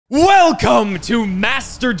Welcome to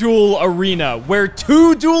Master Duel Arena, where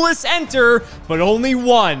 2 duelists enter, but only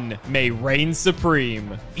one may reign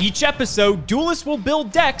supreme. Each episode, duelists will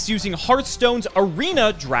build decks using Hearthstone's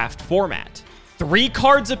Arena Draft format. 3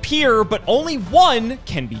 cards appear, but only one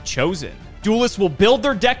can be chosen. Duelists will build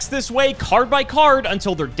their decks this way, card by card,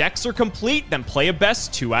 until their decks are complete, then play a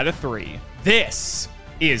best 2 out of 3. This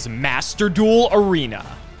is Master Duel Arena.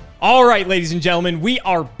 All right, ladies and gentlemen, we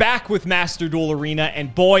are back with Master Duel Arena,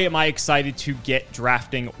 and boy, am I excited to get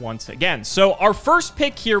drafting once again. So our first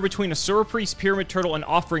pick here between Asura Priest, Pyramid Turtle, and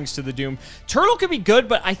Offerings to the Doom. Turtle could be good,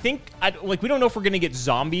 but I think, we don't know if we're going to get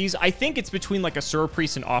zombies. I think it's between, Asura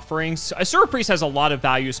Priest and Offerings. Asura Priest has a lot of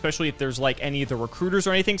value, especially if there's, any of the recruiters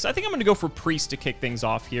or anything, so I think I'm going to go for Priest to kick things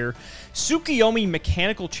off here. Tsukiyomi,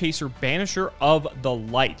 Mechanical Chaser, Banisher of the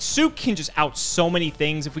Light. Suk can just out so many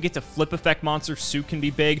things. If we get to flip effect monsters, Suk can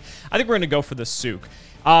be big. I think we're going to go for the Suk.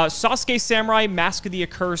 Sasuke Samurai, Mask of the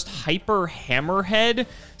Accursed, Hyper Hammerhead.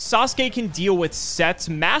 Sasuke can deal with sets.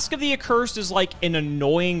 Mask of the Accursed is an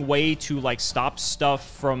annoying way to stop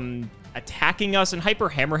stuff from attacking us, and Hyper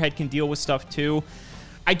Hammerhead can deal with stuff too.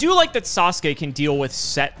 I do like that Sasuke can deal with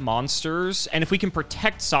set monsters, and if we can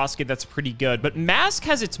protect Sasuke, that's pretty good. But Mask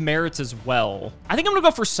has its merits as well. I think I'm going to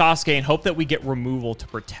go for Sasuke and hope that we get removal to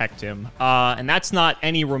protect him. And that's not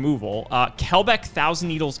any removal. Kelbeck, Thousand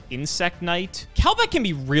Needles, Insect Knight. Kelbeck can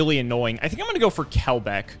be really annoying. I think I'm going to go for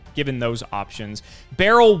Kelbeck, given those options.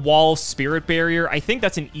 Barrel, Wall, Spirit Barrier. I think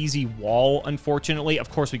that's an easy wall, unfortunately.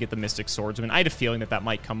 Of course, we get the Mystic Swordsman. I had a feeling that that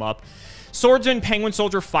might come up. Swordsman, Penguin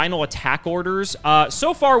Soldier, Final Attack Orders.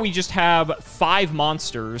 So far, we just have 5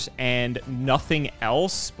 monsters and nothing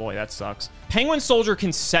else. Boy, that sucks. Penguin Soldier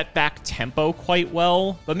can set back tempo quite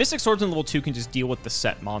well, but Mystic Swordsman level 2 can just deal with the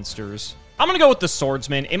set monsters. I'm going to go with the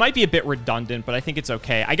Swordsman. It might be a bit redundant, but I think it's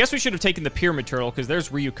okay. I guess we should have taken the Pyramid Turtle because there's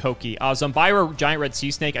Ryukoki. Zombira, Giant Red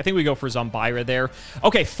Sea Snake. I think we go for Zombira there.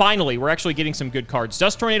 Okay, finally, we're actually getting some good cards.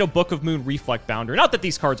 Dust Tornado, Book of Moon, Reflect Bounder. Not that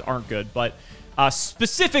these cards aren't good, but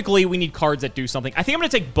specifically, we need cards that do something. I think I'm going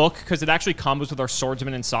to take Book because it actually combos with our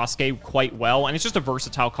Swordsman and Sasuke quite well, and it's just a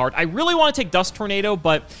versatile card. I really want to take Dust Tornado,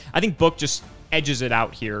 but I think Book just edges it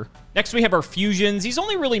out here. Next, we have our fusions. These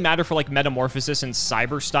only really matter for, Metamorphosis and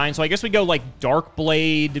Cyberstein, so I guess we go,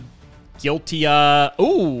 Darkblade, Guiltia.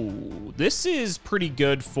 Ooh, this is pretty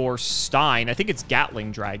good for Stein. I think it's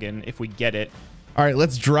Gatling Dragon if we get it. All right,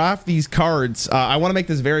 let's draft these cards. I want to make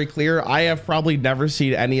this very clear. I have probably never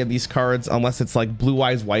seen any of these cards unless it's Blue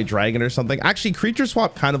Eyes White Dragon or something. Actually, Creature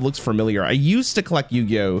Swap kind of looks familiar. I used to collect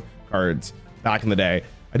Yu-Gi-Oh cards back in the day.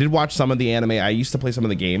 I did watch some of the anime. I used to play some of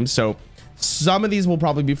the games. So some of these will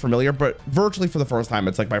probably be familiar, but virtually for the first time,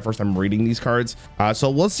 it's my first time reading these cards. So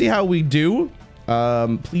let's see how we do.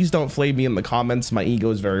 Please don't flame me in the comments. My ego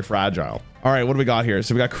is very fragile. All right, what do we got here?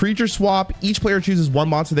 So we got Creature Swap. Each player chooses one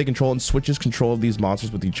monster they control and switches control of these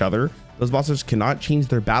monsters with each other. Those monsters cannot change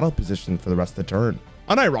their battle position for the rest of the turn.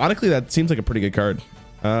 Unironically, that seems like a pretty good card.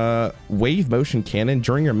 Wave Motion Cannon.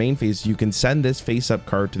 During your main phase, you can send this face-up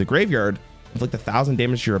card to the graveyard. Inflict 1,000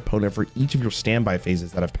 damage to your opponent for each of your standby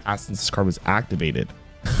phases that have passed since this card was activated.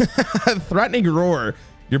 Threatening Roar.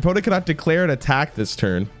 Your opponent cannot declare an attack this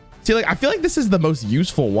turn. See, I feel like this is the most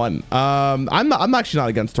useful one. I'm actually not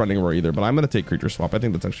against Threatening Roar either, but I'm going to take Creature Swap. I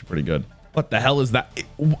think that's actually pretty good. What the hell is that?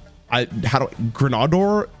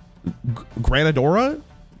 Granadora?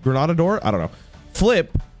 I don't know.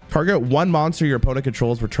 Flip. Target one monster your opponent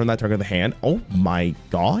controls. Return that target to the hand. Oh my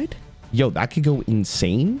god. Yo, that could go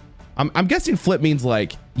insane. I'm guessing flip means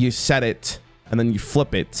you set it and then you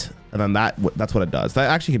flip it. And then that's what it does.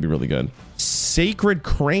 That actually could be really good. Sacred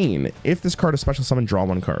Crane. If this card is special summon, draw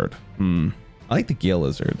 1 card. I like the Gale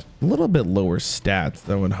Lizard. A little bit lower stats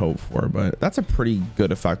than I would hope for, but that's a pretty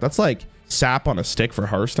good effect. That's sap on a stick for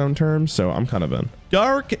Hearthstone terms, so I'm kind of in.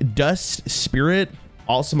 Dark Dust Spirit.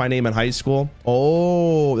 Also my name in high school.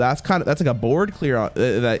 Oh, that's a board clear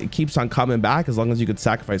that keeps on coming back as long as you could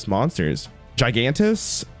sacrifice monsters.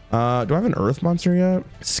 Gigantus. Do I have an Earth monster yet?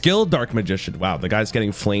 Skilled Dark Magician. Wow, the guy's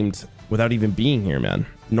getting flamed without even being here, man.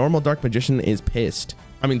 Normal Dark Magician is pissed.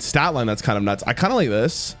 I mean, stat line, that's kind of nuts. I kind of like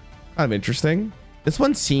this. Kind of interesting. This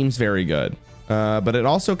one seems very good. But it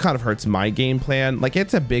also kind of hurts my game plan.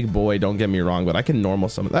 It's a big boy, don't get me wrong, but I can normal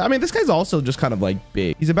summon. I mean, this guy's also just kind of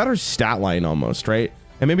big. He's a better stat line almost, right?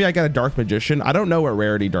 And maybe I got a Dark Magician. I don't know what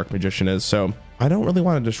rarity Dark Magician is, so I don't really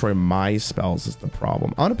want to destroy my spells is the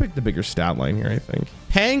problem. I want to pick the bigger stat line here, I think.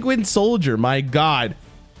 Penguin Soldier, my god.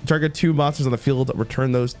 Target 2 monsters on the field,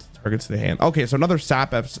 return those targets to the hand. Okay, so another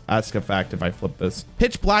sap-esque effect if I flip this.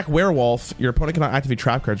 Pitch Black Werewolf. Your opponent cannot activate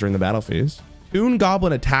trap cards during the battle phase. Toon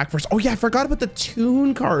Goblin Attack first. Oh yeah, I forgot about the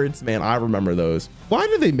Toon cards, man. I remember those. Why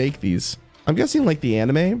do they make these? I'm guessing like the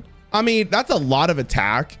anime. I mean, that's a lot of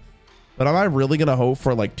attack, but am I really going to hope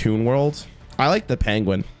for like Toon World? I like the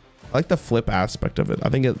penguin. I like the flip aspect of it. I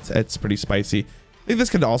think it's pretty spicy. I think this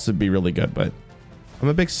could also be really good, but I'm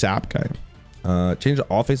a big sap guy. Change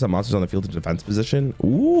all face-up monsters on the field to defense position.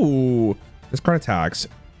 Ooh, this card attacks.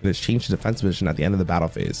 It is changed to defense position at the end of the battle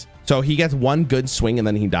phase. So he gets one good swing and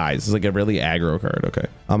then he dies. It's like a really aggro card. Okay,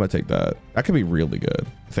 I'm gonna take that. That could be really good,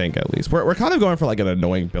 I think, at least. We're kind of going for like an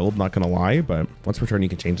annoying build, not gonna lie, but once per turn, you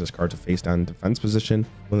can change this card to face down defense position.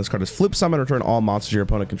 When this card is flip summon, return all monsters your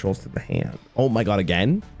opponent controls to the hand. Oh my god,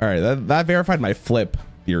 again? All right, that verified my flip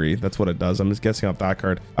theory. That's what it does. I'm just guessing off that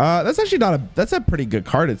card. That's actually that's a pretty good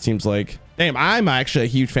card, it seems like. Damn, I'm actually a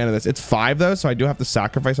huge fan of this. It's 5 though, so I do have to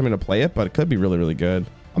sacrifice something to play it, but it could be really, really good.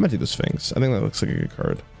 I'm gonna do the Sphinx. I think that looks like a good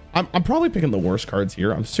card. I'm probably picking the worst cards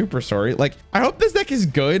here. I'm super sorry. Like, I hope this deck is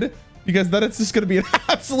good because then it's just gonna be an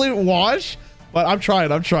absolute wash. But I'm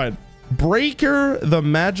trying. Breaker the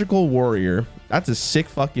Magical Warrior. That's a sick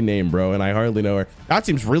fucking name, bro. And I hardly know her. That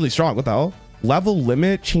seems really strong. What the hell? Level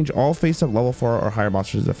limit. Change all face-up level 4 or higher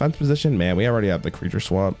monsters to defense position. Man, we already have the creature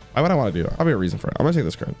swap. Why would I want to do that? I'll be a reason for it. I'm gonna take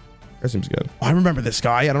this card. That seems good. Oh, I remember this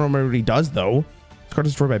guy. I don't remember what he does though. This card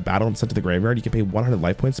is destroyed by battle and sent to the graveyard. You can pay 100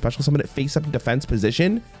 life points. Special summon it face up in defense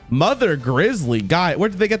position. Mother Grizzly guy. Where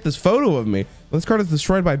did they get this photo of me? When this card is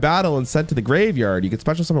destroyed by battle and sent to the graveyard, you can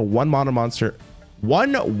special summon one water monster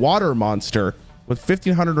with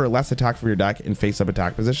 1500 or less attack from your deck in face up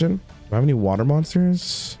attack position. Do I have any water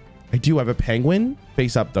monsters? I do have a penguin.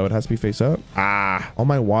 Face up though. It has to be face up. Ah, all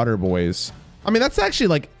my water boys. I mean, that's actually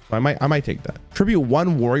like, I might take that. Tribute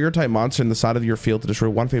one warrior type monster in the side of your field to destroy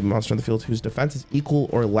one favorite monster in the field whose defense is equal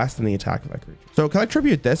or less than the attack of that creature. So can I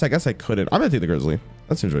tribute this? I guess I couldn't. I'm gonna take the Grizzly.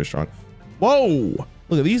 That seems really strong. Whoa,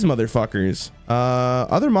 look at these motherfuckers.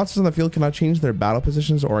 Other monsters on the field cannot change their battle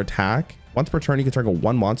positions or attack. Once per turn, you can target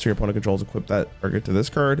one monster your opponent controls, equip that target to this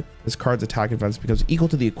card. This card's attack and defense becomes equal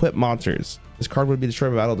to the equipped monsters. This card would be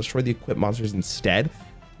destroyed by battle. Destroy the equipped monsters instead.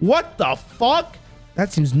 What the fuck?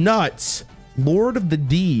 That seems nuts. Lord of the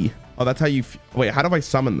D. Oh, that's how you wait. How do I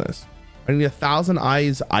summon this? I need 1,000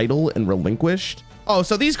 eyes idle and relinquished. Oh,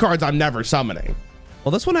 so these cards I'm never summoning.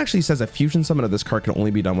 Well, this one actually says a fusion summon of this card can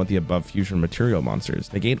only be done with the above fusion material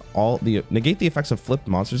monsters. Negate the effects of flipped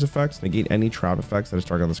monsters effects. Negate any trap effects that is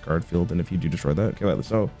targeted on this card field. And if you do destroy that, okay. Wait,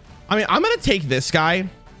 so I mean, I'm gonna take this guy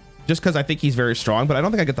just because I think he's very strong, but I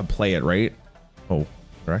don't think I get to play it, right? Oh,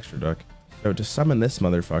 they're extra deck. So to summon this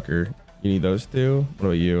motherfucker, you need those two. What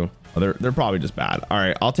about you? Oh, they're probably just bad. All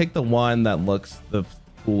right, I'll take the one that looks the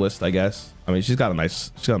coolest, I guess. I mean, she's got a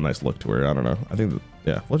nice look to her. I don't know. I think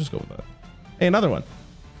yeah, we'll just go with that. Hey, another one.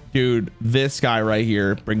 Dude, this guy right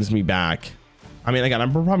here brings me back. I mean, again,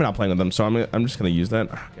 I'm probably not playing with them, so I'm just gonna use that.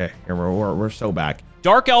 Okay, here we're so back.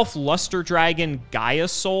 Dark Elf, Luster Dragon, Gaia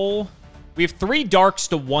Soul. We have 3 darks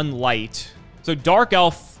to 1 light. So Dark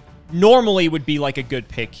Elf normally would be like a good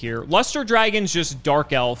pick here. Luster Dragon's just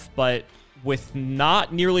Dark Elf, but with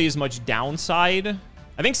not nearly as much downside.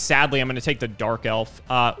 I think sadly I'm going to take the Dark Elf.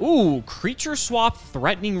 Ooh, creature swap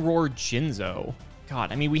Threatening Roar Jinzo.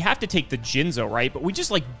 God, I mean, we have to take the Jinzo, right? But we just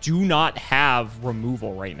like do not have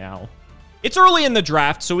removal right now. It's early in the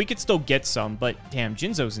draft, so we could still get some, but damn,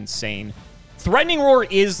 Jinzo's insane. Threatening Roar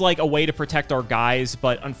is like a way to protect our guys,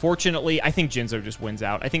 but unfortunately, I think Jinzo just wins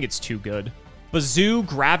out. I think it's too good. Bazoo,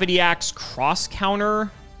 Gravity Axe, Cross Counter.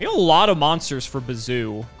 We have a lot of monsters for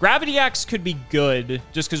Bazoo. Gravity Axe could be good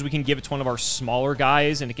just because we can give it to one of our smaller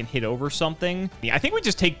guys and it can hit over something. Yeah, I think we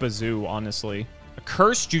just take Bazoo, honestly. A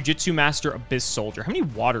Curse, Jujitsu Master, Abyss Soldier. How many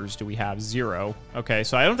waters do we have? 0. Okay,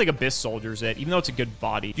 so I don't think Abyss Soldier's it, even though it's a good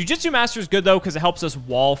body. Jujitsu Master is good, though, because it helps us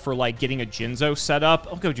wall for, like, getting a Jinzo set up.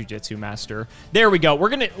 I'll go Jujitsu Master. There we go. We're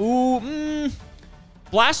gonna... Ooh,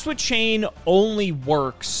 Blast with Chain only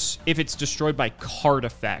works if it's destroyed by card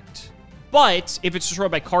effect. But if it's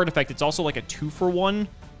destroyed by card effect, it's also like a 2-for-1.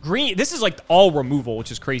 Green, this is like all removal,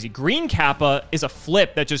 which is crazy. Green Kappa is a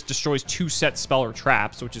flip that just destroys 2 set spell or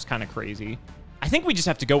traps, which is kind of crazy. I think we just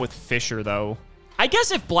have to go with Fisher, though. I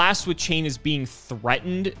guess if Blast with Chain is being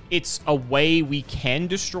threatened, it's a way we can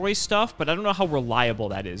destroy stuff, but I don't know how reliable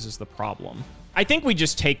that is the problem. I think we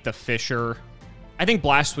just take the Fisher. I think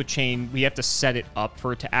Blast with Chain, we have to set it up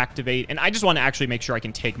for it to activate. And I just want to actually make sure I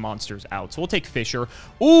can take monsters out. So we'll take Fisher.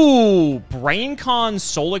 Ooh, BrainCon,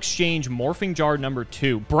 Soul Exchange, Morphing Jar number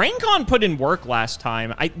 2. BrainCon put in work last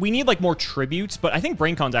time. We need like more tributes, but I think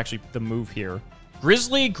BrainCon's actually the move here.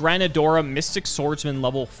 Grizzly, Granadora, Mystic Swordsman,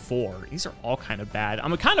 level 4. These are all kind of bad.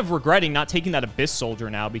 I'm kind of regretting not taking that Abyss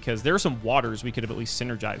Soldier now because there are some waters we could have at least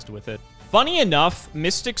synergized with it. Funny enough,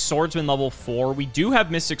 Mystic Swordsman level 4, we do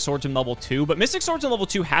have Mystic Swordsman level 2, but Mystic Swordsman level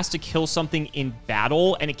 2 has to kill something in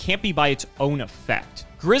battle, and it can't be by its own effect.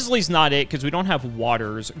 Grizzly's not it, because we don't have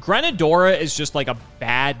Waters. Grenadora is just like a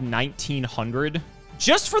bad 1900.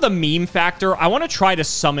 Just for the meme factor, I want to try to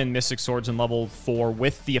summon Mystic Swordsman level 4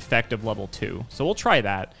 with the effect of level 2. So we'll try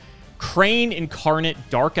that. Crane, Incarnate,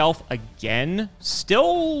 Dark Elf again.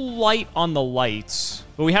 Still light on the lights,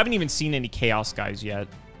 but we haven't even seen any Chaos guys yet.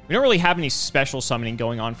 We don't really have any special summoning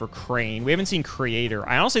going on for Crane. We haven't seen Creator.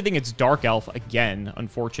 I honestly think it's Dark Elf again,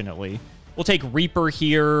 unfortunately. We'll take Reaper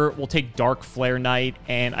here. We'll take Dark Flare Knight.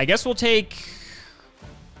 And I guess we'll take...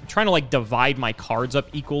 I'm trying to, like, divide my cards up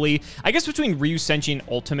equally. I guess between Ryu, Senshi, and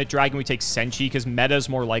Ultimate Dragon, we take Senshi because meta is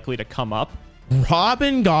more likely to come up.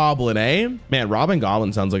 Robin Goblin, eh? Man, Robin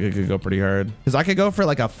Goblin sounds like it could go pretty hard. Because I could go for,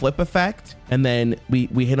 like, a flip effect. And then we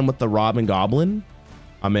hit him with the Robin Goblin.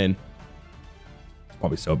 I'm in.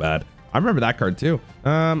 Probably so bad. I remember that card too.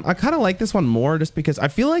 I kind of like this one more just because I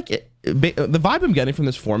feel like the vibe I'm getting from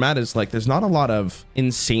this format is like there's not a lot of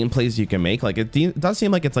insane plays you can make. Like it does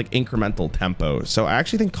seem like it's like incremental tempo. So I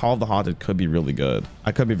actually think Call of the Haunted could be really good.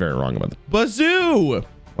 I could be very wrong about it. Bazoo!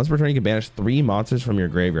 Once per turn, you can banish 3 monsters from your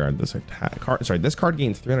graveyard. This card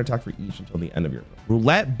gains 300 attack for each until the end of your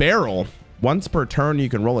Roulette Barrel. Once per turn, you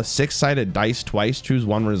can roll a 6-sided dice twice, choose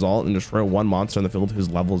 1 result, and destroy 1 monster in the field whose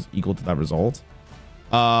level is equal to that result.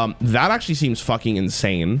 That actually seems fucking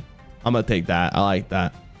insane. I'm gonna take that. I like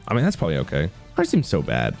that. I mean, that's probably okay. Card seems so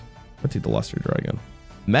bad. I'll take the Luster Dragon.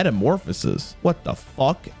 Metamorphosis. What the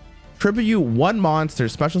fuck? Tribute 1 monster.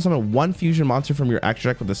 Special summon 1 fusion monster from your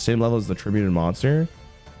extra deck with the same level as the tributed monster.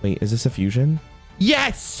 Wait, is this a fusion?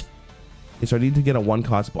 Yes! Okay, so I need to get a 1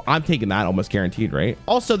 cost. I'm taking that almost guaranteed, right?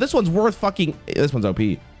 Also, this one's worth fucking... This one's OP.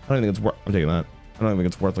 I don't think it's worth... I'm taking that. I don't think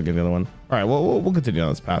it's worth looking at the other one. All right, well, we'll continue on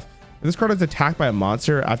this path. If this card is attacked by a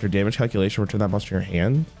monster after damage calculation, return that monster to your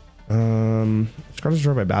hand. This card is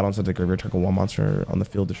destroyed by battle instead of graveyard. Target 1 monster on the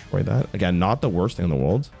field, destroy that. Again, not the worst thing in the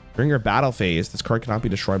world. During your battle phase, this card cannot be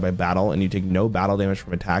destroyed by battle, and you take no battle damage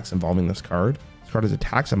from attacks involving this card. This card is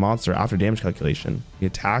attacks a monster after damage calculation. The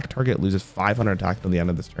attack target loses 500 attack until the end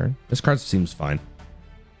of this turn. This card seems fine.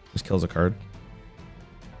 Just kills a card.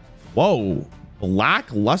 Whoa,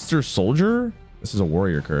 Black Luster Soldier. This is a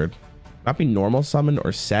warrior card. Not be normal summoned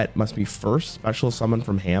or set, must be first special summoned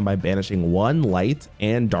from hand by banishing 1 light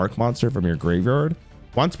and dark monster from your graveyard.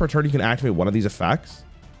 Once per turn, you can activate one of these effects.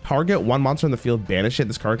 Target 1 monster in the field, banish it.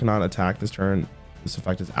 This card cannot attack this turn. This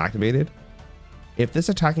effect is activated. If this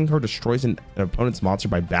attacking card destroys an opponent's monster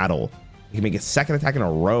by battle, you can make a 2nd attack in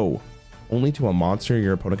a row only to a monster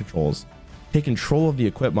your opponent controls. Take control of the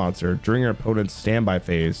equipped monster during your opponent's standby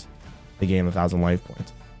phase. They gain 1,000 life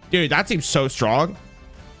points. Dude, that seems so strong.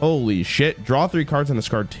 Holy shit. Draw 3 cards and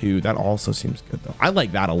discard 2. That also seems good though. I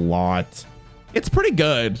like that a lot. It's pretty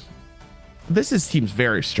good. Seems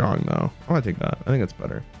very strong though. I want to take that. I think it's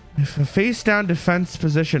better. If a face down defense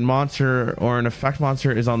position monster or an effect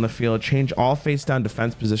monster is on the field, change all face down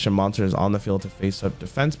defense position monsters on the field to face up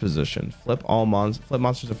defense position. Flip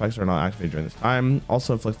monsters effects are not activated during this time.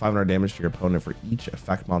 Also inflict 500 damage to your opponent for each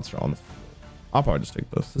effect monster on the field. I'll probably just take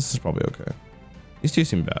this. This is probably okay. These 2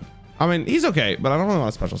 seem bad. I mean, he's okay, but I don't really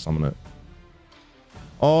want to special summon it.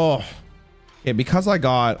 Oh, yeah, because I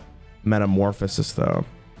got Metamorphosis though,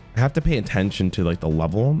 I have to pay attention to like the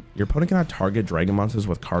level. Your opponent cannot target dragon monsters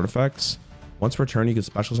with card effects. Once per turn, you can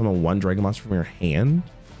special summon 1 dragon monster from your hand.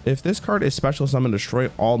 If this card is special summon, destroy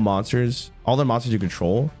all the monsters you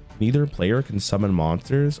control. Neither player can summon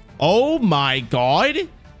monsters. Oh my god.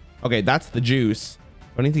 Okay, that's the juice.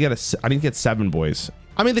 I need to get 7 boys.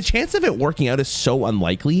 I mean, the chance of it working out is so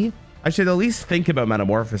unlikely. I should at least think about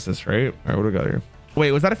Metamorphosis, right? All right, what do we got here?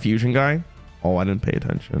 Wait, was that a fusion guy? Oh, I didn't pay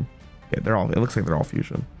attention. Okay, it looks like they're all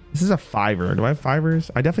fusion. This is a 5er. Do I have 5ers?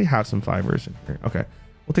 I definitely have some 5ers in here. Okay,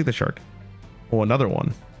 we'll take the shark. Oh, another one.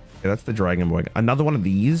 Okay, that's the dragon boy. Another one of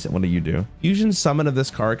these. What do you do? Fusion summon of this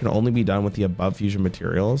card can only be done with the above fusion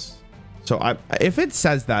materials. So if it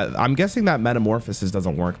says that, I'm guessing that Metamorphosis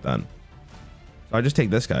doesn't work then. So I just take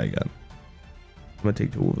this guy again. I'm gonna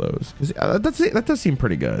take 2 of those because that does seem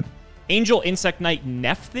pretty good. Angel, Insect Knight,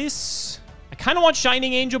 Nephthys. I kind of want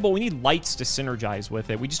Shining Angel, but we need lights to synergize with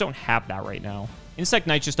it. We just don't have that right now. Insect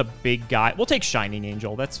Knight's just a big guy. We'll take Shining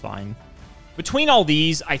Angel. That's fine. Between all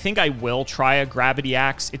these, I think I will try a Gravity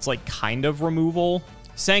Axe. It's like kind of removal.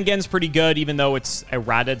 Sangen's pretty good, even though it's a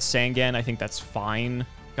Radded Sangen. I think that's fine.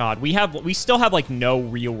 God, we still have like no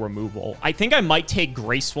real removal. I think I might take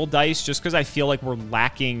Graceful Dice just because I feel like we're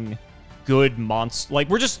lacking good monster. Like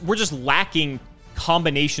we're just lacking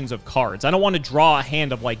combinations of cards. I don't want to draw a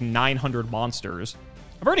hand of like 900 monsters.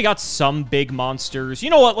 I've already got some big monsters.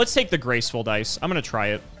 You know what? Let's take the graceful dice. I'm going to try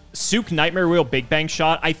it. Sook, Nightmare Wheel, Big Bang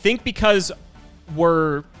Shot. I think because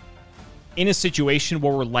we're in a situation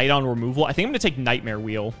where we're light on removal, I think I'm going to take Nightmare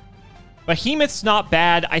Wheel. Behemoth's not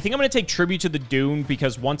bad. I think I'm going to take Tribute to the Doomed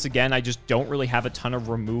because, once again, I just don't really have a ton of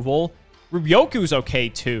removal. Rubyoku's okay,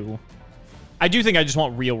 too. I do think I just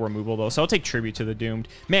want real removal, though, so I'll take Tribute to the Doomed.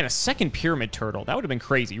 Man, a second Pyramid Turtle. That would have been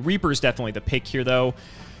crazy. Reaper's definitely the pick here, though.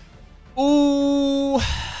 Ooh,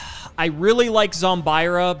 I really like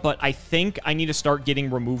Zombira, but I think I need to start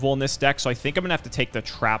getting removal in this deck, so I think I'm going to have to take the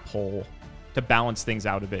Trap Hole to balance things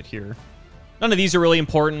out a bit here. None of these are really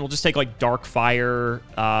important. We'll just take, like, Dark Fire,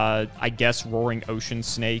 I guess Roaring Ocean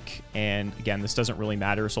Snake, and, again, this doesn't really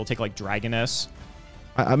matter, so I'll take, like, Dragoness.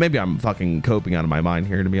 Maybe I'm fucking coping out of my mind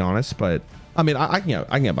here, to be honest, but, I mean, I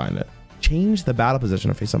can get behind it. Change the battle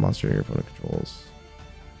position of face-up monster your opponent controls.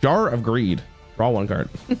 Jar of Greed. Draw one card.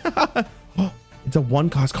 It's a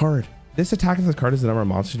 1-cost card. This attack of this card is the number of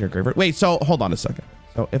monsters in your graveyard. Wait, so hold on a second.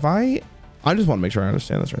 So if I just want to make sure I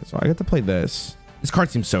understand this right. So I get to play this. This card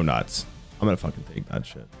seems so nuts. I'm going to fucking take that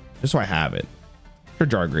shit. Just so I have it. Sure,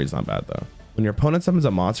 Jar of Greed's not bad, though. When your opponent summons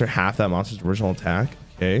a monster, half that monster's original attack.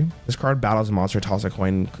 Okay. This card battles a monster, toss a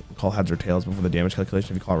coin, call heads or tails before the damage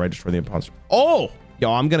calculation. If you call it right, destroy the monster. Oh!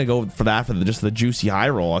 Yo, I'm going to go for that for just the juicy high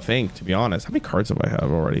roll, I think, to be honest. How many cards have I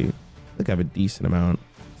have already? I think I have a decent amount.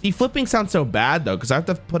 See, flipping sounds so bad, though, because I have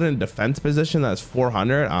to put it in defense position that's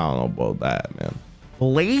 400. I don't know about that, man.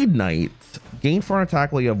 Blade Knight. Gain 4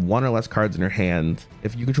 attack while you have 1 or less cards in your hand.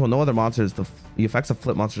 If you control no other monsters, the effects of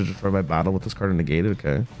flip monsters destroyed by battle with this card are negated.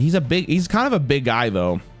 Okay. He's kind of a big guy,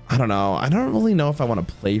 though. I don't know. I don't really know if I want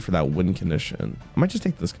to play for that win condition. I might just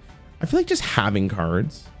take this. I feel like just having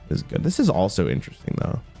cards is good. This is also interesting,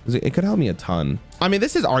 though. It could help me a ton. I mean,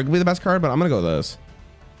 this is arguably the best card, but I'm going to go with this.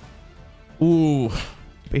 Ooh.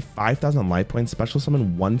 Pay 5,000 life points. Special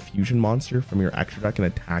summon 1 fusion monster from your extra deck in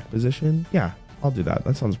attack position. Yeah, I'll do that.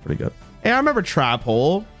 That sounds pretty good. Hey, I remember Trap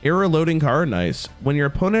Hole. Error loading card. Nice. When your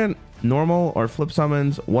opponent normal or flip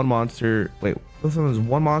summons one monster. Wait, flip summons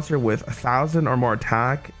one monster with 1,000 or more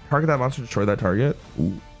attack. Target that monster, destroy that target.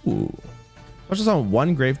 Ooh. Special summon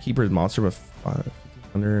 1 Gravekeeper's monster with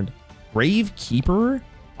 500. Gravekeeper?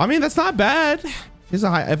 I mean, that's not bad. He's a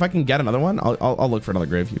high. If I can get another one, I'll look for another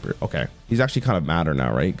Gravekeeper. Okay. He's actually kind of madder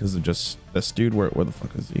now, right? Because of just this dude. Where the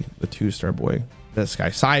fuck is he? The 2-star boy. This guy,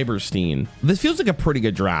 Cyberstein. This feels like a pretty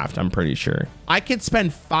good draft, I'm pretty sure. I could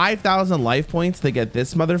spend 5,000 life points to get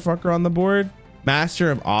this motherfucker on the board.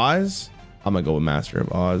 Master of Oz. I'm gonna go with Master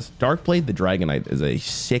of Oz. Darkblade the Dragon Knight is a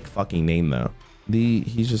sick fucking name, though. He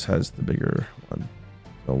just has the bigger one.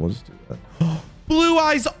 So we'll just do that. Blue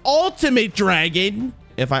Eyes Ultimate Dragon.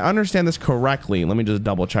 If I understand this correctly, let me just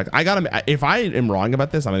double check. If I am wrong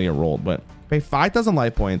about this, I'm gonna get rolled, but pay 5,000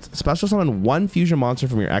 life points, special summon 1 fusion monster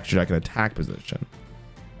from your extra deck in attack position.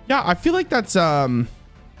 Yeah, I feel like that's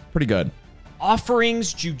pretty good.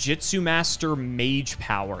 Offerings, Jujitsu Master, Mage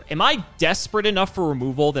Power. Am I desperate enough for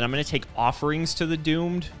removal that I'm going to take Offerings to the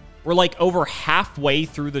Doomed? We're like over halfway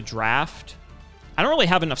through the draft. I don't really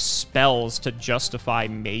have enough spells to justify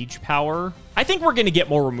Mage Power. I think we're going to get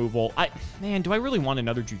more removal. Man, do I really want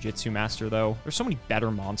another Jujitsu Master, though? There's so many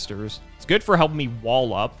better monsters. It's good for helping me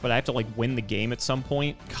wall up, but I have to, like, win the game at some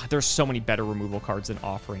point. God, there's so many better removal cards than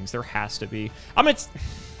Offerings. There has to be.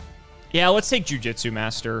 Yeah, let's take Jujitsu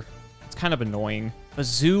Master. It's kind of annoying.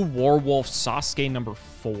 Azoo, Warwolf, Sasuke number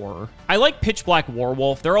 4. I like Pitch Black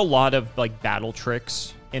Warwolf. There are a lot of, like, battle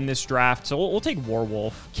tricks in this draft, so we'll take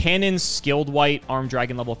Warwolf. Cannon, Skilled White, Armed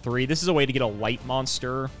Dragon level 3. This is a way to get a light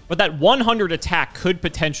monster, but that 100 attack could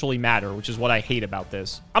potentially matter, which is what I hate about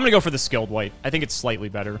this. I'm gonna go for the Skilled White. I think it's slightly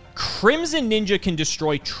better. Crimson Ninja can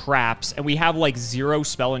destroy traps, and we have like 0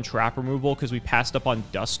 spell and trap removal because we passed up on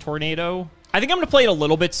Dust Tornado. I think I'm going to play it a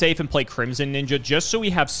little bit safe and play Crimson Ninja just so we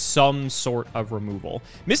have some sort of removal.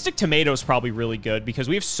 Mystic Tomato is probably really good because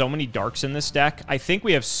we have so many darks in this deck. I think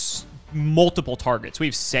we have multiple targets. We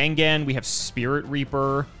have Sangan, we have Spirit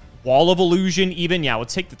Reaper, Wall of Illusion even. Yeah,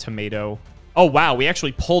 let's take the Tomato. Oh, wow, we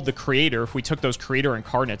actually pulled the Creator. If we took those Creator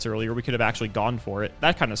Incarnates earlier, we could have actually gone for it.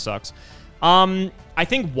 That kind of sucks. I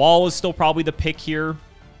think Wall is still probably the pick here.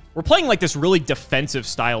 We're playing like this really defensive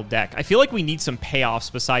style deck. I feel like we need some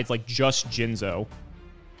payoffs besides like just Jinzo.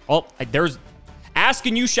 Oh, there's ask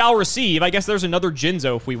and you shall receive. I guess there's another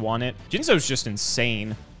Jinzo if we want it. Jinzo's just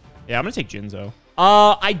insane. Yeah, I'm gonna take Jinzo.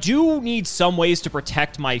 I do need some ways to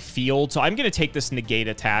protect my field, so I'm gonna take this negate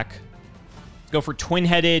attack. Let's go for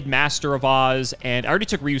Twin-Headed, Master of Oz, and I already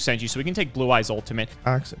took Ryu Senji, so we can take Blue Eyes Ultimate.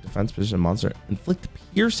 Acts defense position monster. Inflict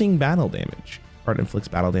piercing battle damage. Card inflicts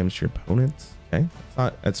battle damage to your opponents. Okay,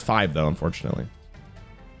 it's 5 though, unfortunately.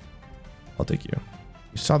 I'll take you.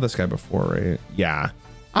 You saw this guy before, right? Yeah.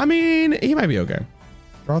 I mean, he might be okay.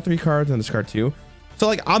 Draw 3 cards and discard 2. So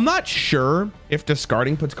like, I'm not sure if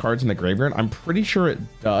discarding puts cards in the graveyard. I'm pretty sure it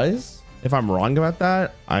does. If I'm wrong about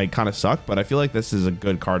that, I kind of suck, but I feel like this is a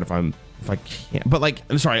good card if I can't. But like,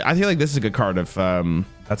 I'm sorry, I feel like this is a good card if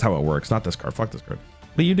that's how it works. Not this card. Fuck this card.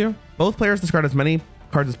 What do you do? Both players discard as many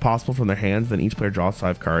cards as possible from their hands, then each player draws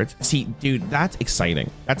 5 cards. See, dude, that's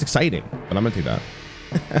exciting. That's exciting, but I'm gonna do that.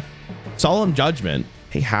 Solemn Judgment.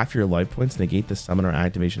 Pay half your life points, negate the summon or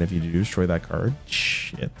activation if you do destroy that card.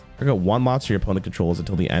 Shit. I got 1 monster your opponent controls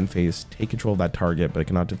until the end phase. Take control of that target, but it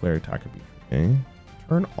cannot declare attack or beat. Okay.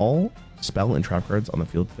 Turn all spell and trap cards on the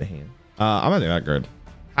field to the hand. I'm gonna do that good.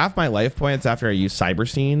 Half my life points after I use Cyber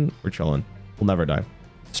Scene. We're chilling. We'll never die.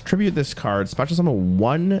 Distribute this card. Special summon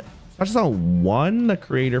one the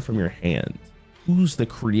creator from your hand. Who's the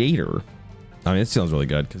creator? I mean, it sounds really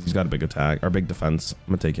good because he's got a big attack or big defense. I'm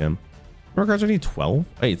gonna take him. More cards. I need 12.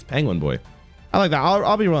 Hey, it's Penguin Boy. I like that.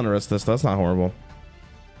 I'll be willing to risk this. That's not horrible.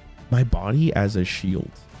 My body as a shield.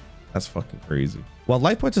 That's fucking crazy. While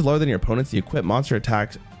life points is lower than your opponent's, the equipped monster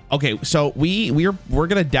attacks. Okay, so we're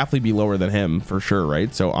gonna definitely be lower than him for sure,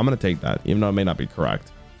 right? So I'm gonna take that, even though it may not be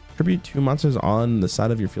correct. Tribute 2 monsters on the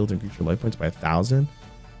side of your field to increase your life points by 1,000.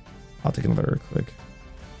 I'll take another click.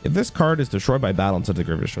 If this card is destroyed by battle instead of the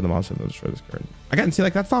graveyard, destroy the monster, then destroy this card. Again, see,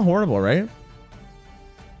 like that's not horrible, right?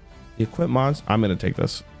 The equipped monster. I'm gonna take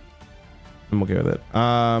this. I'm okay with it.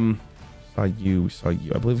 Saw you.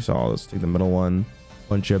 I believe we saw all this. Take the middle one.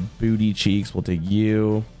 Bunch of booty cheeks. We'll take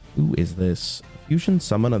you. Who is this? Fusion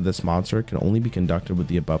summon of this monster can only be conducted with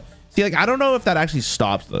the above. See, like I don't know if that actually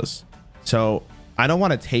stops this, so I don't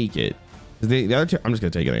want to take it. The other two, I'm just gonna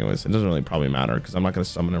take it anyways. It doesn't really probably matter because I'm not gonna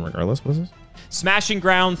summon him regardless. What is this? Smashing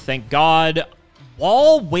Ground. Thank God.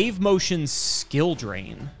 Wall Wave Motion Skill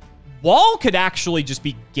Drain. Wall could actually just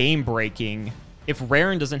be game breaking if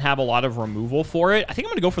Raren doesn't have a lot of removal for it. I think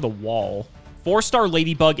I'm gonna go for the Wall. 4-star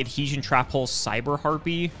Ladybug, Adhesion, Trap Hole, Cyber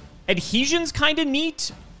Harpy. Adhesion's kind of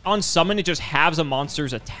neat. On summon, it just halves a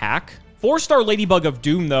monster's attack. 4-star Ladybug of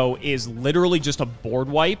Doom, though, is literally just a board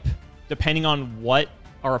wipe, depending on what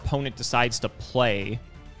our opponent decides to play.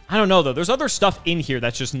 I don't know, though. There's other stuff in here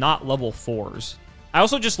that's just not level 4s. I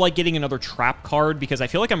also just like getting another trap card because I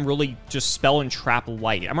feel like I'm really just spell and trap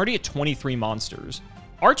light. I'm already at 23 monsters.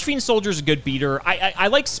 Archfiend Soldier's a good beater. I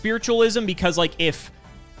like Spiritualism because, like, if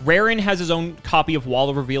Raren has his own copy of Wall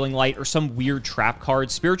of Revealing Light or some weird trap card,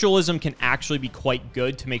 Spiritualism can actually be quite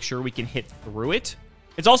good to make sure we can hit through it.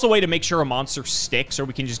 It's also a way to make sure a monster sticks or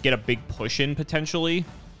we can just get a big push in potentially.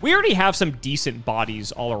 We already have some decent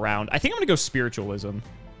bodies all around. I think I'm going to go Spiritualism.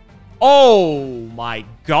 Oh my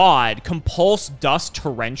God. Compulse Dust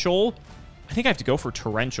Torrential. I think I have to go for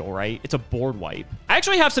Torrential, right? It's a board wipe. I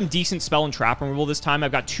actually have some decent spell and trap removal this time.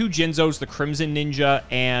 I've got 2 Jinzos, the Crimson Ninja,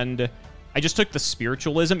 and I just took the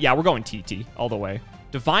Spiritualism. Yeah, we're going TT all the way.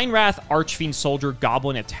 Divine Wrath, Archfiend Soldier,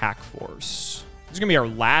 Goblin Attack Force. These are going to be our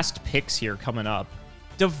last picks here coming up.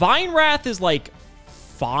 Divine Wrath is like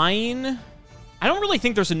fine. I don't really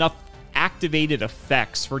think there's enough activated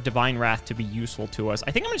effects for Divine Wrath to be useful to us.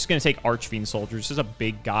 I think I'm just going to take Archfiend Soldier. This is a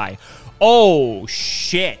big guy. Oh,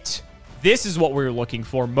 shit. This is what we were looking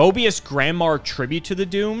for. Mobius Grandmar Tribute to the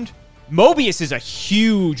Doomed. Mobius is a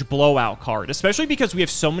huge blowout card, especially because we have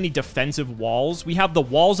so many defensive walls. We have the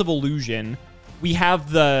Walls of Illusion. We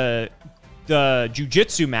have the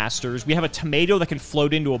Jujitsu Masters. We have a tomato that can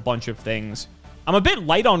float into a bunch of things. I'm a bit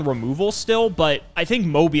light on removal still, but I think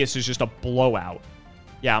Mobius is just a blowout.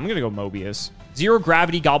 Yeah, I'm going to go Mobius. Zero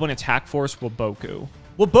Gravity, Goblin Attack Force, Waboku.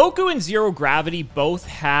 Waboku and Zero Gravity both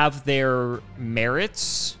have their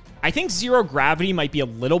merits. I think Zero Gravity might be a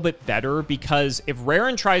little bit better because if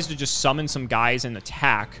Raren tries to just summon some guys and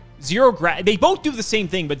attack, they both do the same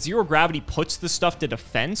thing, but Zero Gravity puts the stuff to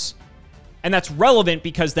defense. And that's relevant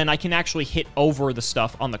because then I can actually hit over the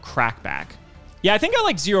stuff on the crackback. Yeah, I think I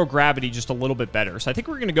like Zero Gravity just a little bit better. So I think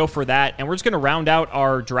we're going to go for that. And we're just going to round out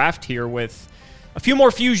our draft here with a few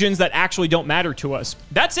more fusions that actually don't matter to us.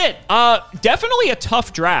 That's it. Definitely a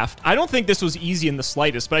tough draft. I don't think this was easy in the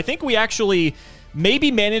slightest, but I think we actually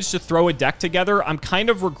maybe managed to throw a deck together. I'm kind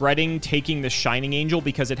of regretting taking the Shining Angel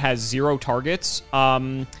because it has 0 targets.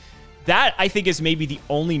 That, I think, is maybe the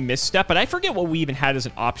only misstep, but I forget what we even had as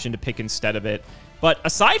an option to pick instead of it. But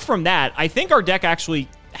aside from that, I think our deck actually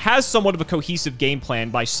has somewhat of a cohesive game plan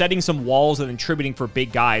by setting some walls and then tributing for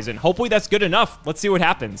big guys, and hopefully that's good enough. Let's see what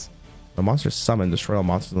happens. The monster summon, destroy all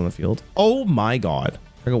monsters on the field. Oh my God.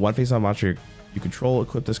 Bring a 1 face-on monster you control,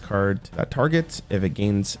 equip this card to that target. If it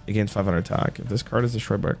gains 500 attack. If this card is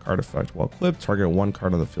destroyed by a card effect while equipped, target 1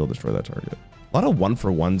 card on the field, destroy that target. A lot of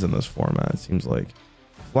 1-for-1s in this format, it seems like.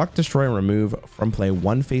 Select, destroy, and remove from play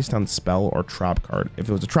one face down spell or trap card. If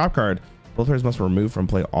it was a trap card, both players must remove from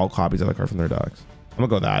play all copies of the card from their decks. I'm gonna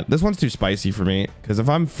go with that. This one's too spicy for me because if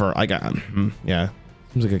I'm for yeah,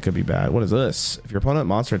 seems like it could be bad. What is this? If your opponent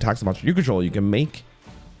monster attacks the monster you control, you can make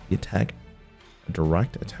the attack a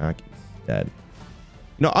direct attack instead.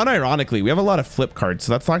 You know, unironically, we have a lot of flip cards,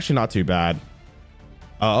 so that's actually not too bad.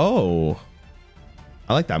 Oh,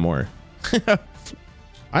 I like that more.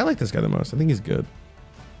 I like this guy the most. I think he's good.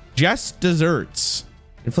 Just Desserts.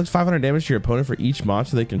 Inflicts 500 damage to your opponent for each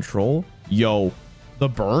monster they control. Yo, the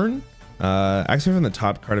burn. Activate from the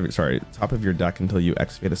top card of top of your deck until you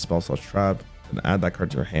activate a spell / trap, and add that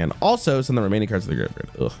card to your hand. Also, send the remaining cards to the graveyard.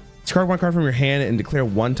 Ugh. Discard one card from your hand and declare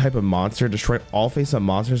one type of monster. Destroy all face-up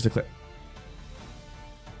monsters.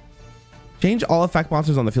 Change all effect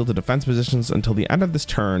monsters on the field to defense positions until the end of this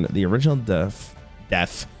turn. The original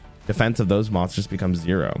defense of those monsters becomes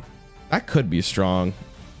 0. That could be strong.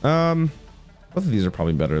 Both of these are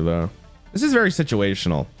probably better though. This is very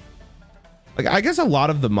situational. Like, I guess a lot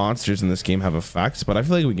of the monsters in this game have effects, but I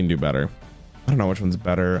feel like we can do better. I don't know which one's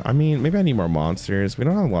better. I mean, maybe I need more monsters. We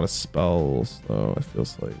don't have a lot of spells though. It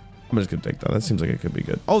feels like I'm just gonna take that. That seems like it could be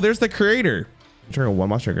good. Oh, there's the creator. Trigger one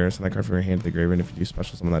monster card, send that card from your hand to the graveyard. If you do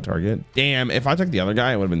special summon that target. Damn, if I took the other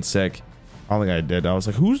guy, it would have been sick. I don't think I did. I was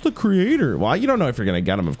like, who's the creator? Well, you don't know if you're gonna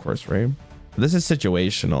get him, of course, right? This is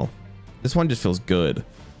situational. This one just feels good.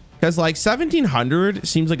 Because like 1700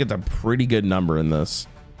 seems like it's a pretty good number in this.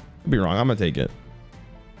 Could be wrong. I'm gonna take it.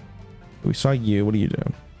 We saw you. What do you do?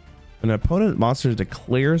 An opponent monster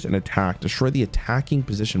declares an attack. Destroy the attacking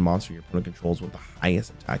position monster your opponent controls with the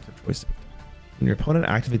highest attack your choice. When your opponent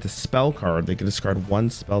activates a spell card, they can discard one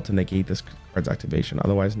spell to negate this card's activation.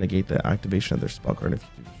 Otherwise, negate the activation of their spell card if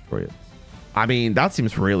you destroy it. I mean, that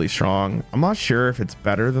seems really strong. I'm not sure if it's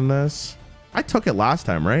better than this. I took it last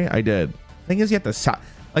time, right? I did. Thing is, you have to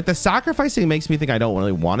like the sacrificing makes me think I don't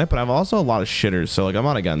really want it, but I've also a lot of shitters, so like I'm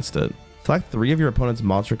not against it. Select 3 of your opponent's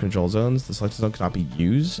monster control zones. The selected zone cannot be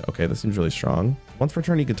used. Okay, this seems really strong. Once per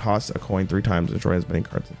turn, you can toss a coin 3 times and destroy as many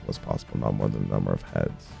cards as possible, not more than the number of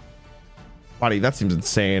heads. Buddy, that seems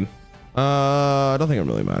insane. I don't think it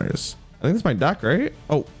really matters. I think that's my deck, right?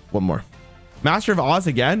 Oh, one more. Master of Oz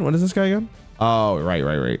again. What is this guy again? Oh, right.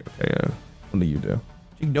 Okay, yeah. What do you do?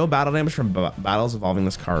 You no battle damage from battles involving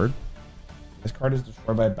this card. This card is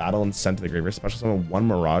destroyed by a battle and sent to the graveyard. Special summon 1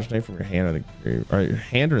 Mirage Knight from your hand or the graveyard, or your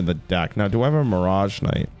hand or the deck. Now, do I have a Mirage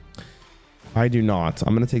Knight? I do not.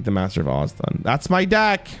 I'm gonna take the Master of Oz then. That's my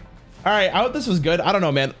deck. All right, I hope this was good. I don't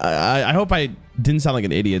know, man. I hope I didn't sound like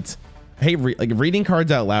an idiot. I hate reading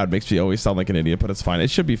cards out loud makes me always sound like an idiot, but it's fine.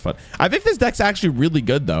 It should be fun. I think this deck's actually really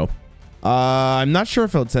good though. I'm not sure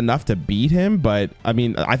if it's enough to beat him, but I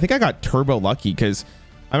mean, I think I got turbo lucky because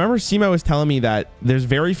I remember Simo was telling me that there's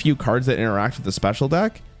very few cards that interact with the special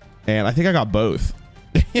deck, and I think I got both.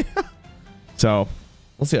 So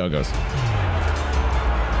we'll see how it goes.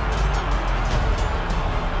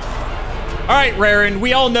 All right, Raren,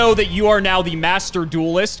 we all know that you are now the master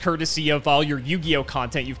duelist, courtesy of all your Yu-Gi-Oh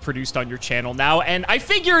content you've produced on your channel now, and I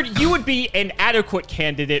figured you would be an adequate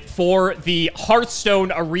candidate for the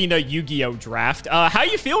Hearthstone Arena Yu-Gi-Oh draft. How are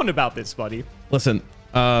you feeling about this, buddy? Listen,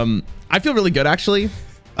 I feel really good, actually.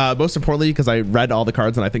 Most importantly, because I read all the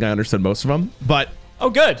cards and I think I understood most of them. But oh,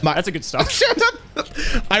 good. That's a good stuff.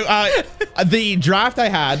 The draft I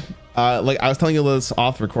had, like I was telling you this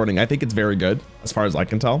off recording, I think it's very good as far as I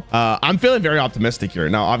can tell. I'm feeling very optimistic here.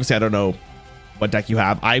 Now, obviously, I don't know what deck you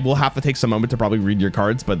have. I will have to take some moment to probably read your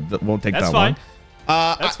cards, but that won't take that long.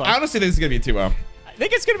 That's fine. I honestly think this is gonna be a 2-0. I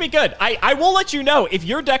think it's going to be good. I will let you know, if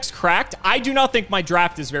your deck's cracked, I do not think my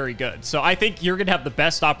draft is very good. So I think you're going to have the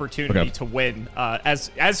best opportunity to win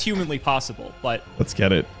as humanly possible. But let's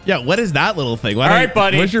get it. Yeah, what is that little thing? All right,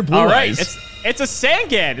 buddy. Where's your blue eyes? It's a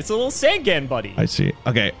Sangan. It's a little Sangan, buddy. I see.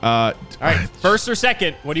 Okay. All right, first or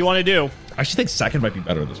second, what do you want to do? I actually think second might be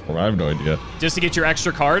better at this point. I have no idea. Just to get your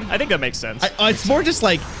extra card? I think that makes sense. It's more just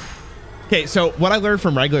like... Okay, so what I learned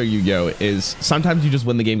from regular Yu-Gi-Oh is sometimes you just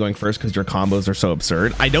win the game going first because your combos are so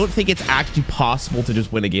absurd. I don't think it's actually possible to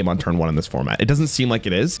just win a game on turn 1 in this format. It doesn't seem like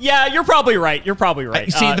it is. Yeah, you're probably right. You're probably right.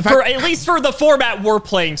 See, at least for the format we're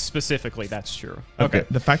playing specifically, that's true. Okay.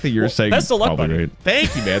 The fact that you're saying best of luck, buddy. Right.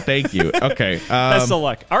 Thank you, man. Thank you. Okay. Best of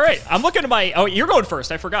luck. All right, I'm looking at my... Oh, you're going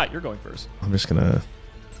first. I forgot. You're going first. I'm just gonna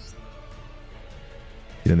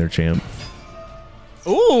get in there, champ.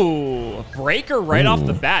 Ooh, Breaker right off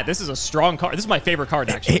the bat. This is a strong card. This is my favorite card,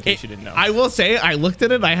 actually, in case you didn't know. I will say, I looked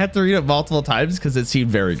at it and I had to read it multiple times because it seemed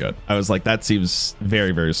very good. I was like, that seems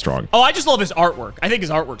very, very strong. Oh, I just love his artwork. I think his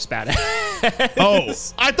artwork's badass. Oh,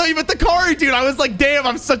 I thought you meant the card, dude. I was like, damn,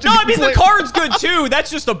 I'm such a No, I mean, the card's good, too. That's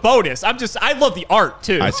just a bonus. I love the art,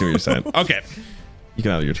 too. I see what you're saying. Okay. You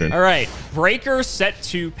can have your turn. All right. Breaker set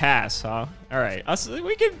to pass, huh? All right.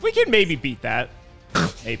 We can maybe beat that.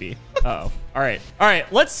 Maybe. Uh-oh. All right. All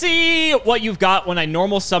right. Let's see what you've got when I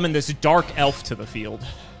normal summon this dark elf to the field.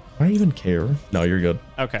 I don't even care. No, you're good.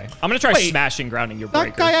 Okay. I'm going to try smashing grounding your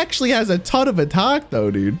Breaker. That guy actually has a ton of attack, though,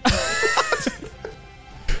 dude.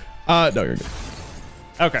 No, you're good.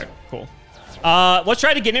 Okay, cool. Let's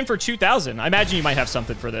try to get in for 2,000. I imagine you might have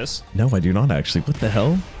something for this. No, I do not actually. What the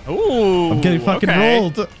hell? Ooh. I'm getting fucking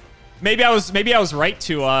rolled. Maybe I was right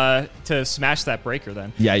to smash that Breaker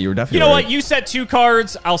then. Yeah, you were definitely You know right. what? You set 2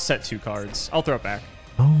 cards. I'll set 2 cards. I'll throw it back.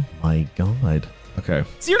 Oh my god. Okay.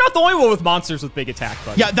 So you're not the only one with monsters with big attack,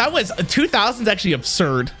 buddy. Yeah, that was 2,000 is actually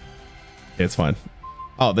absurd. It's fine.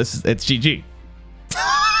 Oh, it's GG.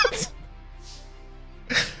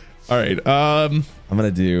 All right. I'm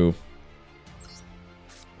gonna do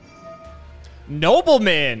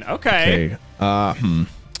Nobleman. Okay.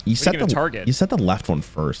 You set the target. You set the left one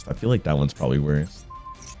first. I feel like that one's probably worse.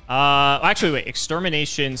 Actually, wait.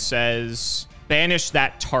 Extermination says banish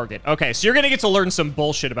that target. Okay, so you're gonna get to learn some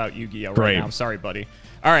bullshit about Yu-Gi-Oh right now. I'm sorry, buddy.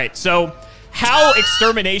 All right. So how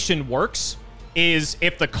extermination works is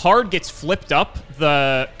if the card gets flipped up,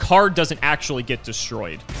 the card doesn't actually get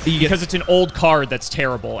destroyed because it's an old card that's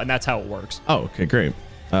terrible, and that's how it works. Oh, okay, great.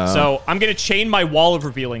 So I'm going to chain my Wall of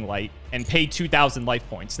Revealing Light and pay 2,000 life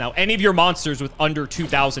points. Now, any of your monsters with under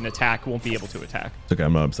 2,000 attack won't be able to attack. It's okay,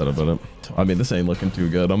 I'm not upset about it. I mean, this ain't looking too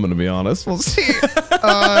good. I'm going to be honest. We'll see.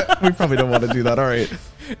 We probably don't want to do that. All right.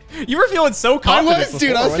 You were feeling so confident. I was,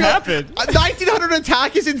 dude. What happened? 1,900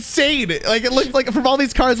 attack is insane. Like, it looked like from all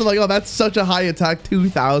these cards, I'm like, oh, that's such a high attack.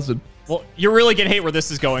 2,000. Well, you're really going to hate where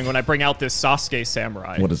this is going when I bring out this Sasuke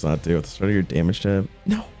Samurai. What does that do? At the start of your damage tab?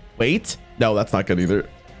 No. Wait. No, that's not good either.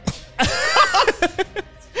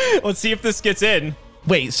 Let's see if this gets in.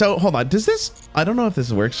 Wait, so hold on. Does this... I don't know if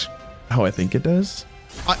this works how I think it does.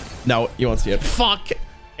 No, you won't see it. Fuck.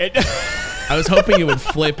 I was hoping it would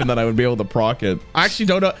flip and then I would be able to proc it. I actually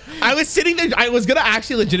don't know. I was sitting there. I was going to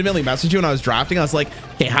actually legitimately message you when I was drafting. I was like,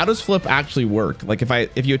 okay, how does flip actually work? Like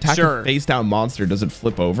if you attack a face down monster, does it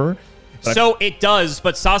flip over? So it does,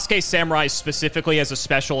 but Sasuke Samurai specifically has a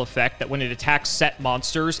special effect that when it attacks set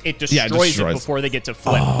monsters, it destroys it before they get to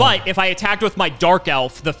flip. Oh. But if I attacked with my Dark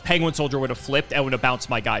Elf, the Penguin Soldier would have flipped and would have bounced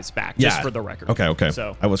my guys back, just for the record. Okay, okay.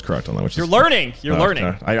 So I was correct on that. You're learning. You're learning.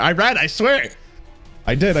 I read, I swear.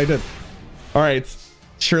 I did. All right.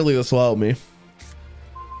 Surely this will help me.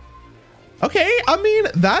 Okay, I mean,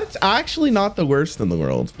 that's actually not the worst in the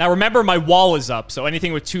world. Now, remember, my wall is up, so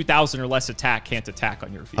anything with 2,000 or less attack can't attack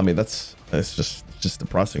on your field. I mean, it's just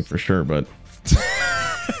depressing for sure, but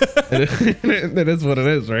it is what it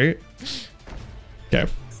is, right?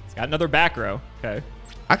 Okay. It's got another back row. Okay.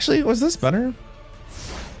 Actually, was this better?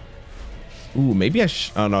 Ooh, maybe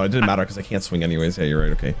oh, no, it didn't matter because I can't swing anyways. Yeah, you're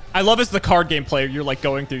right. Okay. I love as the card game player, you're like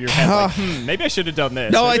going through your head like, maybe I should have done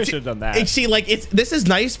this. No, maybe I should have done that. See, like, this is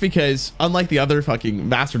nice because unlike the other fucking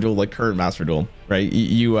Master Duel, like current Master Duel, right?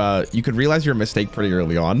 You could realize your mistake pretty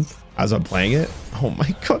early on as I'm playing it. Oh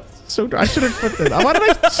my God. So I should have put this. Why did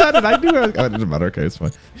I set it? I knew it doesn't matter. Okay, it's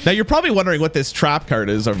fine. Now you're probably wondering what this trap card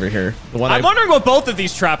is over here. The one I'm wondering what both of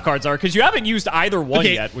these trap cards are because you haven't used either one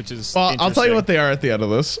yet, which is well. I'll tell you what they are at the end of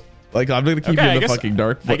this. Like I'm gonna keep you in the fucking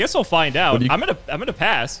dark. I guess we'll find out. I'm gonna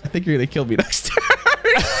pass. I think you're gonna kill me next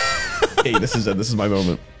turn. Hey, this is my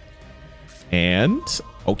moment. And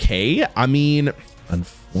okay, I mean,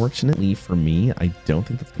 unfortunately for me, I don't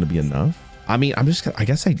think that's gonna be enough. I mean, I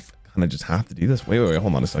guess I kind of just have to do this. Wait,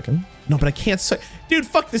 hold on a second. No, but I can't. Dude,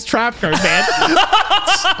 fuck this trap card, man.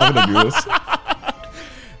 I'm gonna do this.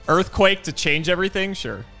 Earthquake to change everything.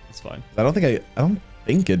 Sure, it's fine. I don't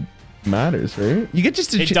think it matters, right? You get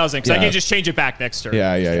just it doesn't, because I can just change it back next turn.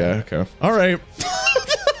 Yeah. Okay. All right.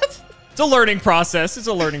 It's a learning process. It's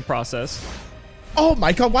a learning process. Oh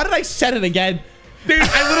my God, why did I set it again? Dude,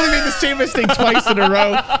 I literally made the same mistake twice in a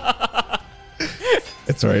row.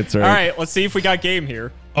 It's all right. All right, let's see if we got game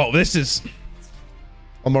here. Oh, this is...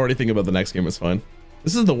 I'm already thinking about the next game. It's fine.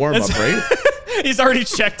 This is the warm-up, right? He's already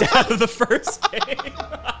checked out of the first game.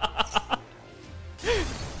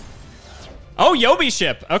 Oh, Yobi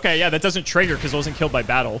ship. Okay, yeah, that doesn't trigger because it wasn't killed by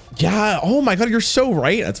battle. Yeah. Oh my God, you're so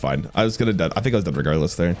right. That's fine. I think I was dead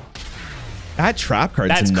regardless there. That trap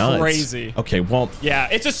card's nuts. That's crazy. Okay, well. Yeah,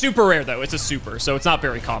 it's a super rare though. It's a super, so it's not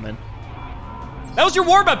very common. That was your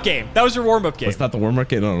warm-up game. That was your warm-up game. It's not the warm-up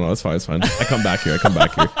game? No, that's fine. It's fine. I come back here. I come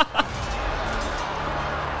back here.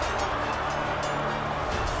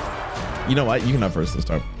 You know what? You can have first this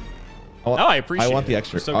time. I appreciate it. I want the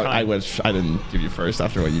extra. So I wish I didn't give you first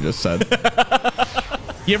after what you just said.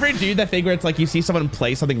 You ever do that thing where it's like you see someone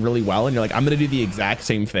play something really well and you're like, I'm going to do the exact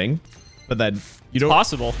same thing, but then you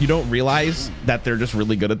don't realize that they're just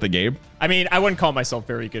really good at the game? I mean, I wouldn't call myself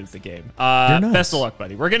very good at the game. Best of luck,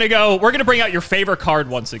 buddy. We're going to bring out your favorite card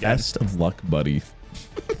once again. Best of luck, buddy.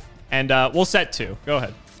 And we'll set 2. Go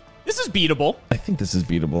ahead. This is beatable. I think this is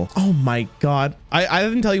beatable. Oh my God. I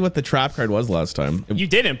didn't tell you what the trap card was last time. You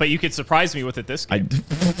didn't, but you could surprise me with it this game.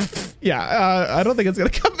 Yeah, I don't think it's going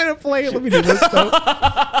to come into play. Let me do this though.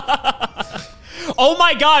 Oh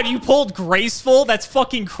my God, you pulled Graceful? That's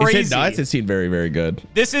fucking crazy. Is it nuts? It seemed very, very good.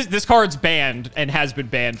 This card's banned and has been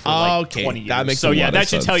banned for like 20 years. That makes so yeah, that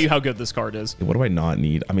should sense. tell you how good this card is. What do I not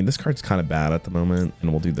need? I mean, this card's kind of bad at the moment,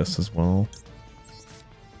 and we'll do this as well.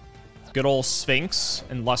 Good old Sphinx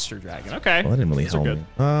and Luster Dragon. Okay. Well, that didn't really help me.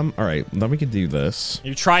 All right, then we could do this.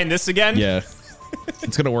 You trying this again? Yeah.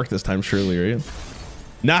 It's gonna work this time, surely, right?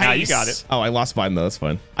 Nice. Nah, you got it. Oh, I lost mine though. That's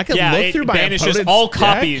fine. I can Yeah, look through my banishes opponent's all deck.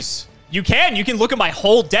 copies. You can look at my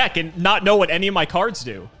whole deck and not know what any of my cards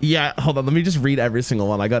do. Yeah, hold on. Let me just read every single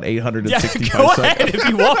one. I got 865 Yeah, go seconds. ahead if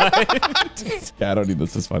you want. Yeah, I don't need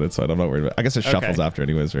this. It's fine. It's fine. I'm not worried about it. I guess it shuffles after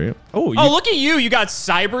anyways, right? Oh, look at you. You got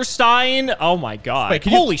Cyberstein. Oh my God. Wait,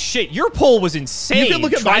 holy shit. Your pull was insane. You can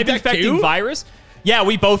look at my deck Infecting too? Virus. Yeah,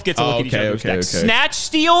 we both get to look at each other's decks. Snatch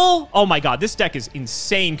Steal. Oh my God. This deck is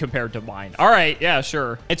insane compared to mine. All right. Yeah,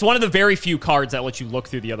 sure. It's one of the very few cards that let you look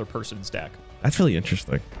through the other person's deck. That's really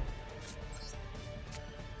interesting.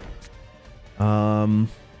 God,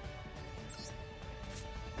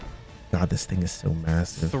 this thing is so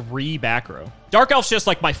massive. 3 back row. Dark Elf's just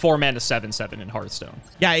like my 4-mana 7/7 in Hearthstone.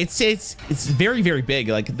 Yeah, it's very, very big.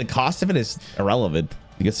 Like the cost of it is irrelevant.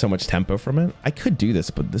 You get so much tempo from it. I could do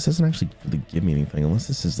this, but this doesn't actually really give me anything unless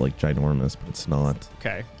this is like ginormous, but it's not.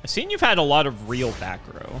 Okay. I've seen you've had a lot of real back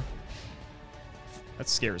row. That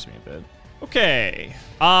scares me a bit. Okay.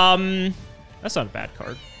 That's not a bad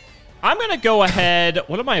card. I'm going to go ahead.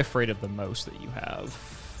 What am I afraid of the most that you have?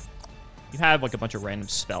 You have like a bunch of random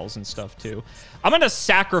spells and stuff too. I'm going to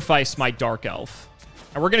sacrifice my Dark Elf.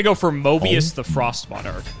 And we're going to go for Mobius the Frost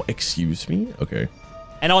Monarch. Excuse me? Okay.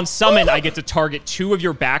 And on summon, I get to target 2 of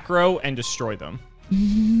your back row and destroy them.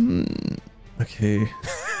 Okay.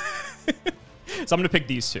 So I'm going to pick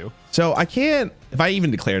these 2. So I can't, if I even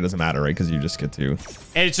declare, it doesn't matter, right? Because you just get to.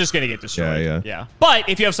 And it's just going to get destroyed. Yeah. But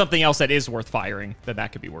if you have something else that is worth firing, then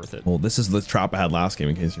that could be worth it. Well, this is the trap I had last game,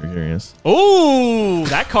 in case you're curious. Ooh,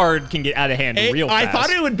 that card can get out of hand real fast. I thought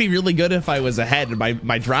it would be really good if I was ahead. And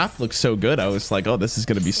my draft looks so good. I was like, oh, this is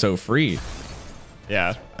going to be so free.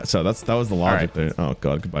 Yeah. So that was the logic there. Oh,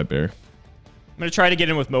 God. Goodbye, bear. I'm going to try to get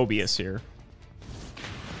in with Mobius here.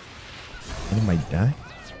 In my deck?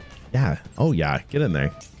 Yeah. Oh, yeah. Get in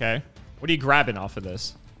there. Okay. What are you grabbing off of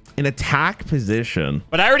this? In attack position.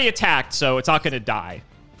 But I already attacked, so it's not going to die.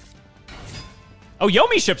 Oh,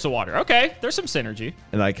 Yomi ships of water. Okay. There's some synergy.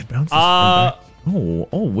 And I can bounce this back.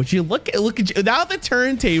 Oh, would you look at you. Now the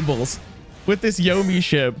turntables with this Yomi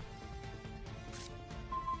ship.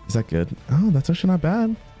 Is that good? Oh, that's actually not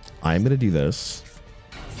bad. I'm going to do this.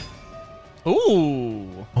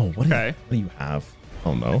 Ooh. Oh, what do you have?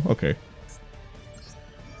 Oh, no. Okay.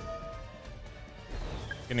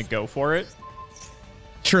 Gonna go for it.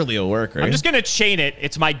 Surely it'll work, right? I'm just gonna chain it.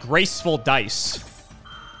 It's my graceful dice.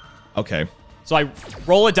 Okay. So I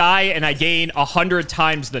roll a die and I gain 100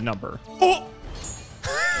 times the number. Oh!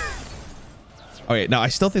 Okay, now I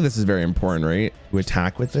still think this is very important, right? To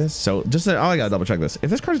attack with this. So just, I gotta double check this. If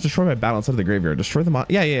this card is destroyed by battle inside of the graveyard, destroy them all.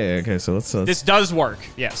 Yeah. Okay, so let's. This does work.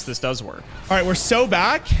 Yes, this does work. All right, we're so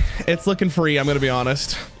back. It's looking free. I'm gonna be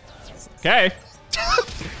honest. Okay.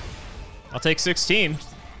 I'll take 16.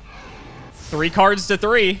 3 cards to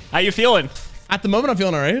 3. How you feeling? At the moment, I'm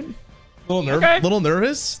feeling all right. Little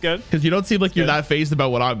nervous. Good. Because you don't seem like you're that phased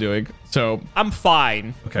about what I'm doing. So I'm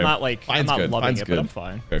fine. Okay. I'm not like I'm not loving it, but I'm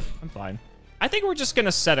fine. Okay. I'm fine. I think we're just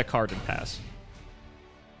gonna set a card and pass.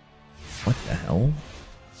 What the hell?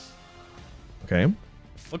 Okay.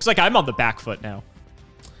 Looks like I'm on the back foot now.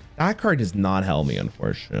 That card does not help me,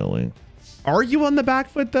 unfortunately. Are you on the back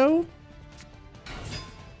foot though?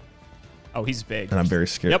 Oh, he's big. And I'm very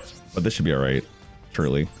scared. Yep. But this should be all right.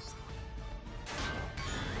 Surely.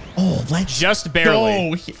 Oh, let's just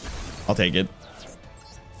barely. go. I'll take it.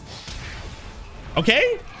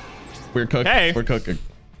 Okay. We're cooking. Okay. We're cooking.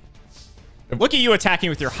 Look at you attacking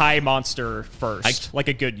with your high monster first, like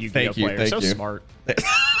a good Yu-Gi-Oh player. So smart.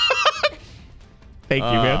 Thank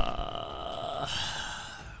you, man.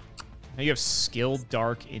 Now you have Skill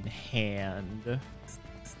Dark in hand.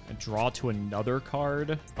 And draw to another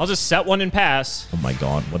card. I'll just set one and pass. Oh my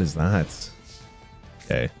god, what is that?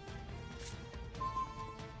 Okay.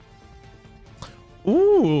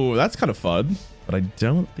 Ooh, that's kind of fun. But I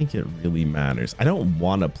don't think it really matters. I don't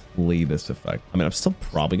want to play this effect. I mean, I'm still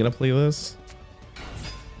probably going to play this.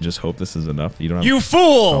 Just hope this is enough. You don't have. You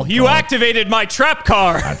fool! You activated my trap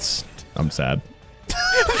card. I'm sad.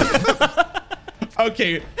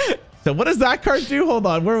 Okay. So what does that card do? Hold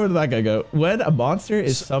on. Where would that guy go? When a monster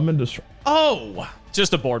is summoned, destroy. Oh,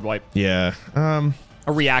 just a board wipe. Yeah.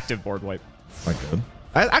 A reactive board wipe. Not good.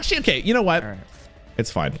 Actually, okay. You know what? All right. It's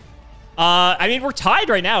fine. I mean, we're tied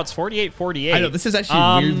right now. It's 48-48. I know this is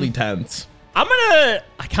actually weirdly tense. I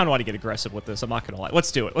kind of want to get aggressive with this. I'm not gonna lie.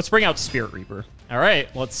 Let's do it. Let's bring out Spirit Reaper. All right.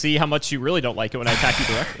 Let's see how much you really don't like it when I attack you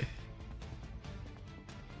directly.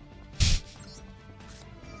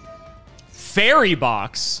 Fairy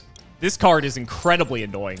Box. This card is incredibly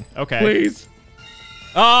annoying. Okay. Please.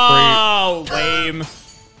 Oh, lame.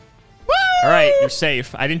 Woo! All right, you're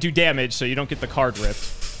safe. I didn't do damage, so you don't get the card ripped.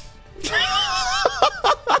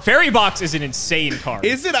 Fairy Box is an insane card.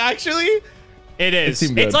 Is it actually? It is.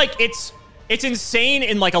 It's like it's insane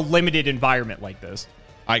in like a limited environment like this.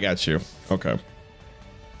 I got you. Okay.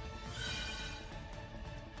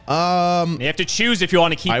 You have to choose if you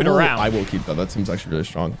want to keep it around. I will keep that. That seems actually really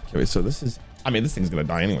strong. Okay, wait, so this is. I mean, this thing's gonna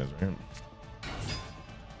die anyways, right?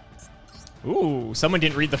 Ooh, someone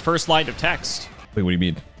didn't read the first line of text. Wait, what do you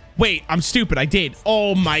mean? Wait, I'm stupid. I did.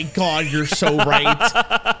 Oh my god, you're so right.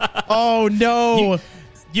 Oh no.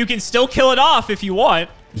 You can still kill it off if you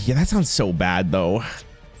want. Yeah, that sounds so bad though.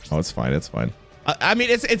 Oh, it's fine. It's fine. I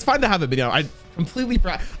mean, it's fine to have a video. I completely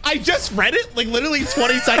forgot. I just read it like literally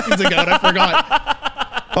 20 seconds ago and I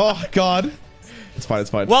forgot. Oh god. It's fine. It's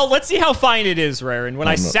fine. Well, let's see how fine it is, Rare. And when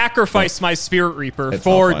I sacrifice my Spirit Reaper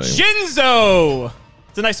for Jinzo.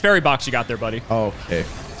 It's a nice fairy box you got there, buddy. Okay.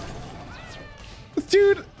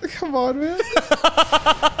 Dude, come on, man.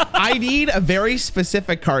 I need a very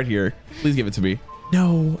specific card here. Please give it to me.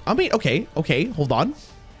 No. I mean, okay. Okay. Hold on.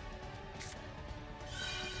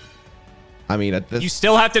 I mean, at this... You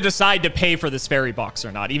still have to decide to pay for this fairy box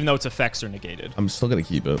or not, even though its effects are negated. I'm still going to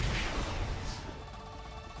keep it.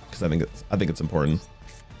 Because I think it's important.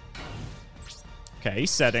 Okay,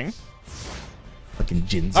 setting. Fucking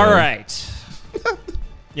Jinzo. All right.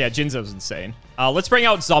 Yeah, Jinzo's insane. Let's bring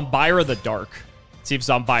out Zombira the Dark. See if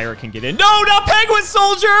Zombira can get in. No, not Penguin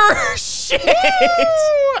Soldier! Shit!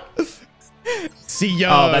 See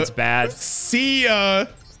ya. Oh, that's bad. See ya.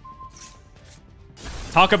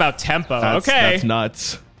 Talk about tempo. Okay. That's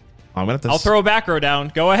nuts. I'm gonna have to. I'll throw a back row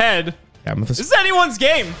down. Go ahead. Yeah, this is anyone's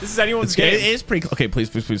game. This is anyone's game. It is pretty. Okay, please,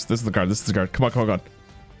 please, please. This is the card. This is the card. Come on, come on, come on.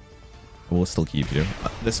 We'll still keep you.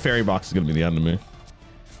 This fairy box is gonna be the end of me.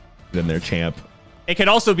 Get in there, champ. It could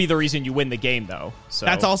also be the reason you win the game, though. So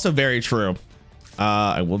that's also very true.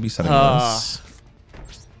 I will be setting this.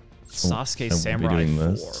 Sasuke Samurai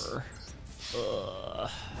 4.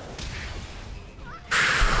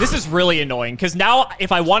 This is really annoying because now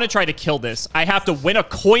if I want to try to kill this, I have to win a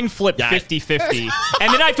coin flip 50-50.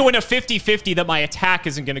 And then I have to win a 50-50 that my attack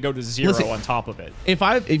isn't going to go to 0 on top of it. If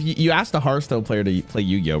you asked a Hearthstone player to play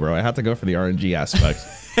Yu-Gi-Oh, bro, I have to go for the RNG aspect.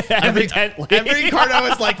 every card I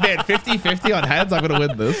was like, man, 50-50 on heads, I'm going to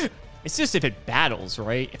win this. It's just if it battles,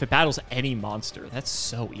 right? If it battles any monster, that's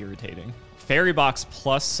so irritating. Fairy Box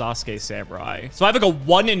plus Sasuke Samurai. So I have like a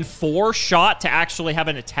 1 in 4 shot to actually have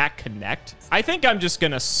an attack connect. I think I'm just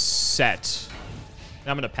going to set.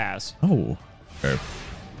 I'm going to pass. Oh, fair.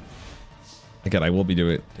 Again, I will be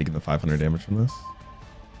taking the 500 damage from this.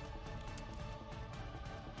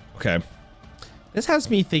 Okay. This has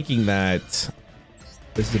me thinking that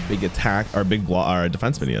this is a big attack or big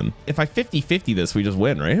defense minion. If I 50-50 this, we just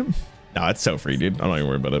win, right? No, it's so free, dude. I'm not even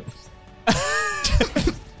worried about it.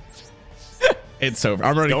 It's so free.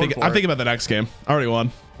 I'm thinking about the next game. I already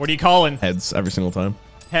won. What are you calling? Heads every single time.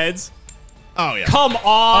 Heads? Oh, yeah. Come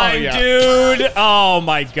on, dude. Oh,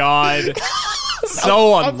 my God.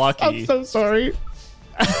 So unlucky. I'm so sorry.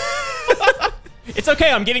 It's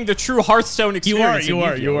okay. I'm getting the true Hearthstone experience. You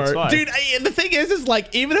are. Dude, the thing is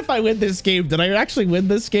like, even if I win this game, did I actually win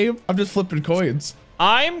this game? I'm just flipping coins.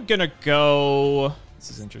 I'm going to go... This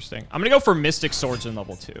is interesting. I'm going to go for Mystic Swords in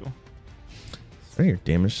level 2. Is that your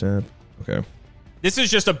damage step? Okay. This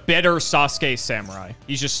is just a better Sasuke Samurai.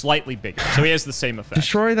 He's just slightly bigger, so he has the same effect.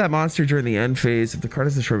 Destroy that monster during the end phase. If the card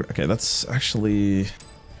is destroyed... Okay, that's actually...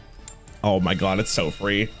 Oh my god, it's so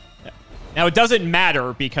free. Yeah. Now, it doesn't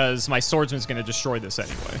matter because my swordsman's going to destroy this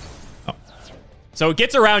anyway. Oh. So it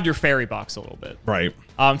gets around your fairy box a little bit. Right.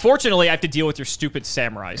 Unfortunately, I have to deal with your stupid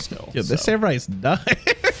samurai still. Yeah, this samurai is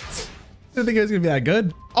nuts. didn't think it was gonna be that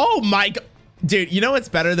good. Oh my god, dude! You know what's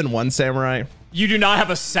better than one samurai? You do not have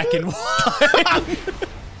a second one.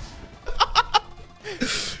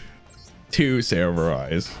 2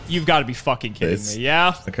 samurais. You've got to be fucking kidding me.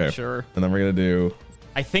 Yeah. Okay. Sure. And then we're gonna do.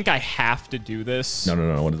 I think I have to do this.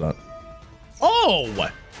 No. What is that? Oh!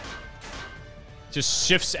 Just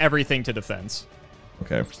shifts everything to defense.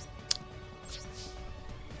 Okay.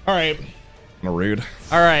 All right. I'm rude.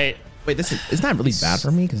 All right. Wait, isn't that really bad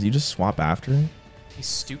for me? Because you just swap after. These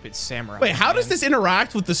stupid samurai. Wait, how does this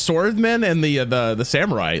interact with the swordsman and the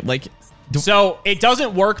samurai? Like, so it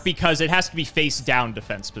doesn't work because it has to be face down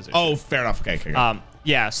defense position. Oh, fair enough. Okay.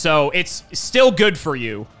 Yeah, so it's still good for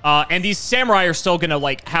you. And these samurai are still gonna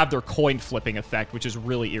like have their coin flipping effect, which is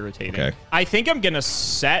really irritating. Okay. I think I'm gonna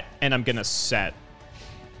set and I'm gonna set.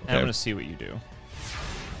 And I'm gonna see what you do.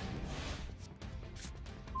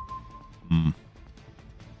 I'm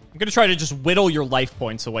gonna try to just whittle your life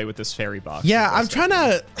points away with this fairy box. Yeah, I'm trying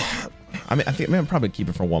to. I think I'll probably keep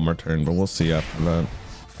it for one more turn, but we'll see after that.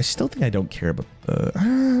 I still think I don't care about the.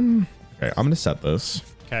 Okay, I'm gonna set this.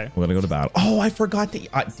 Okay. We're gonna go to battle. Oh, I forgot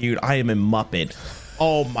that. Dude, I am a Muppet.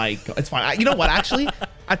 Oh my god, it's fine. You know what? Actually,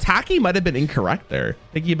 attacking might have been incorrect there.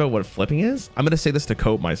 Thinking about what flipping is, I'm gonna say this to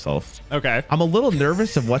cope myself. Okay. I'm a little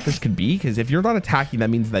nervous of what this could be because if you're not attacking, that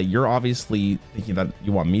means that you're obviously thinking that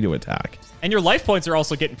you want me to attack. And your life points are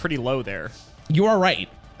also getting pretty low there. You are right.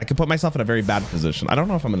 I could put myself in a very bad position. I don't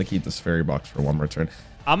know if I'm gonna keep this fairy box for one more turn.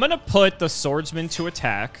 I'm gonna put the swordsman to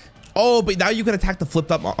attack. Oh, but now you can attack the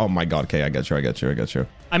flipped up. Oh my god. Okay, I got you.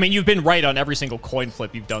 I mean, you've been right on every single coin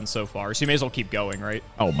flip you've done so far, so you may as well keep going, right?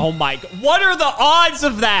 Oh my god. What are the odds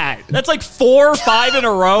of that? That's like 4 or 5 in a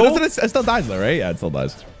row. It still dies though, right? Yeah, it still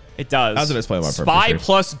dies. It does. I was gonna play my purpose Spy here.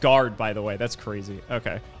 plus guard, by the way. That's crazy.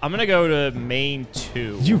 Okay. I'm gonna go to main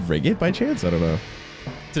 2. Did you rig it by chance? I don't know.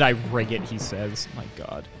 Did I rig it, he says. My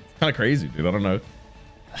god. Kind of crazy, dude. I don't know.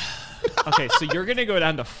 Okay, so you're gonna go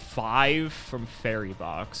down to 5 from fairy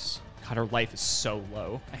box. God, her life is so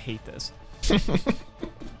low. I hate this.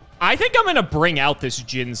 I think I'm gonna bring out this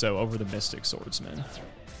Jinzo over the Mystic Swordsman.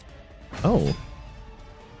 Oh.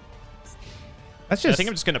 That's just. I think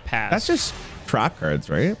I'm just gonna pass. That's just trap cards,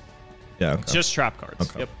 right? Yeah. Okay. Just trap cards.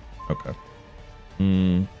 Okay. Yep. Okay.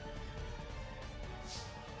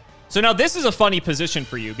 So now this is a funny position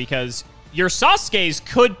for you because your Sasuke's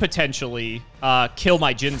could potentially kill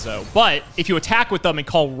my Jinzo, but if you attack with them and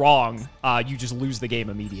call wrong, you just lose the game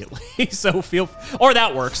immediately. So or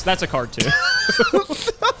that works. That's a card too.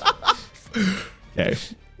 Okay.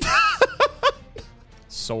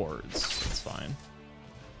 Swords. That's fine.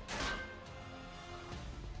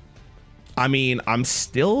 I mean, I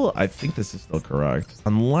think this is still correct.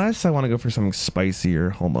 Unless I want to go for something spicier.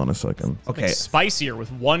 Hold on a second. Okay. Spicier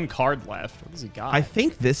with 1 card left. What does he got? I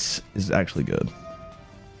think this is actually good.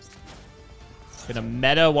 Gonna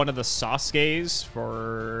meta one of the Sasuke's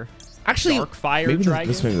for actually Dark Fire maybe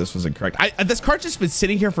Dragon. Maybe this was incorrect. This card's just been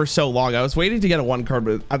sitting here for so long. I was waiting to get a 1 card,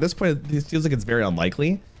 but at this point, it feels like it's very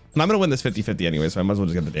unlikely. And I'm gonna win this 50-50 anyway, so I might as well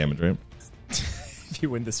just get the damage, right? If you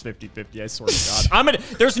win this 50-50, I swear to God.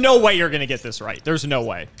 There's no way you're gonna get this right. There's no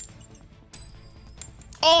way.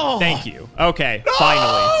 Oh! Thank you. Okay, finally.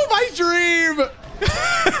 Oh, my dream!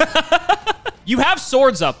 You have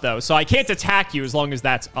swords up, though, so I can't attack you as long as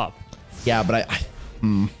that's up. Yeah, but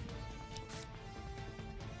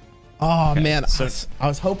Oh, okay, man. So I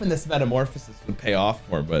was hoping this metamorphosis would pay off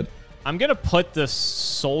more, but... I'm gonna put the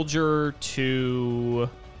soldier to...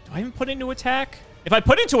 Do I even put into attack? If I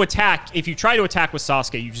put into attack, if you try to attack with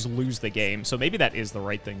Sasuke, you just lose the game. So maybe that is the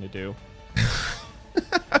right thing to do.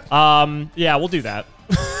 Yeah, we'll do that.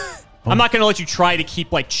 I'm not gonna let you try to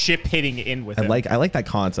keep like chip hitting in with him. I like that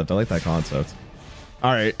concept. All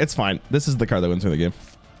right, it's fine. This is the card that wins me the game.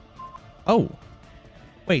 Oh,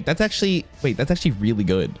 wait, that's actually really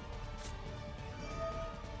good.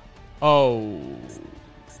 Oh,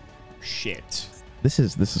 shit. This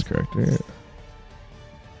is correct. Right?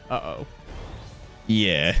 Uh-oh.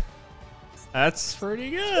 Yeah. That's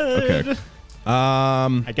pretty good. Okay.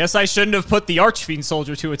 I guess I shouldn't have put the Archfiend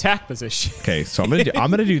soldier to attack position. Okay, so I'm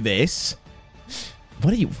gonna do this.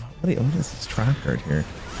 What is this trap card here?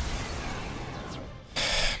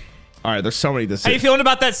 All right, there's so many decisions. How you feeling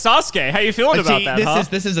about that, Sasuke? How you feeling about that,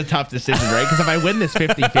 This is a tough decision, right? Because if I win this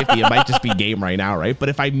 50-50, it might just be game right now, right? But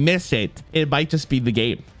if I miss it, it might just be the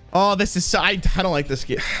game. Oh, this is so... I don't like this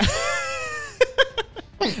game.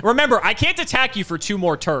 Remember, I can't attack you for 2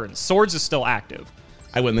 more turns. Swords is still active.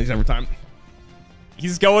 I win these every time.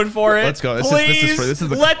 He's going for it. Let's go. Please, this is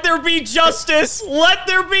the... let there be justice. Let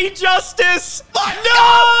there be justice. No!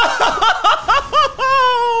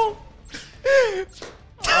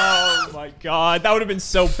 Oh, my god, that would have been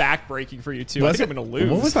so backbreaking for you too. I think I'm gonna lose.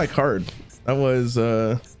 What was that card? That was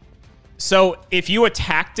So if you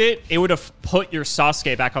attacked it, it would have put your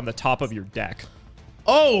Sasuke back on the top of your deck.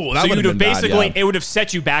 Oh, that so would you'd have basically bad, yeah. It would have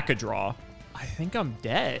set you back a draw. I think I'm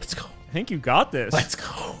dead. Let's go. I think you got this. Let's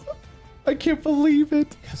go. I can't believe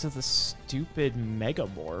it. Because of the stupid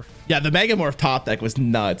Megamorph. Yeah, the Megamorph top deck was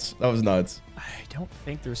nuts. That was nuts. I don't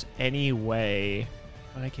think there's any way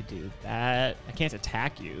that I could do that. I can't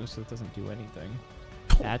attack you, so it doesn't do anything.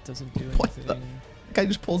 That doesn't do What anything. The guy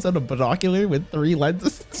just pulls out a binocular with 3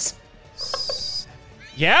 lenses. 7.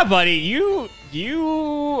 Yeah, buddy,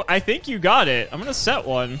 you. I think you got it. I'm gonna set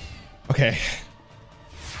one. Okay.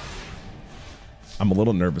 I'm a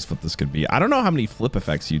little nervous what this could be. I don't know how many flip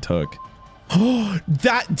effects you took.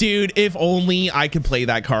 That dude, if only I could play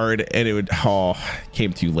that card and it would,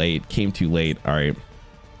 came too late. Came too late. All right.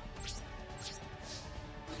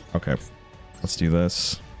 Okay. Let's do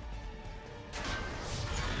this.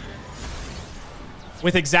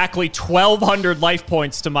 With exactly 1,200 life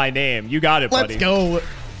points to my name. You got it, buddy. Let's go.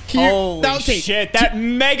 Holy shit. That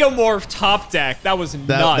Megamorph top deck. That was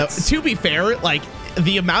nuts. To be fair, like,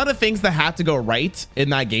 the amount of things that had to go right in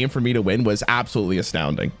that game for me to win was absolutely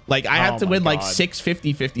astounding. Like, I had to win like 6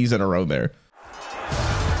 50-50s in a row there.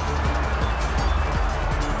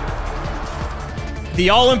 The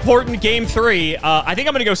all-important game 3. I think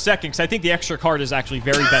I'm going to go second because I think the extra card is actually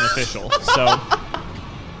very beneficial. So,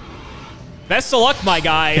 best of luck, my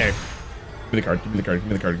guy. Okay. Give me the card. Give me the card. Give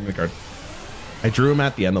me the card. Give me the card. I drew him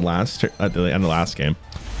at the end of last game.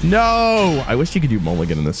 No, I wish you could do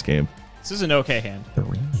mulligan in this game. This is an okay hand. 3.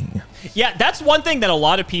 Yeah, that's one thing that a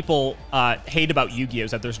lot of people hate about Yu-Gi-Oh!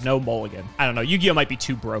 Is that there's no mulligan. I don't know. Yu-Gi-Oh! Might be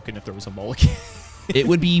too broken if there was a mulligan. It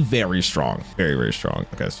would be very strong. Very, very strong.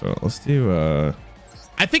 Okay, so let's do...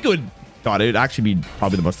 I think it would... God, it would actually be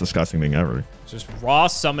probably the most disgusting thing ever. Just raw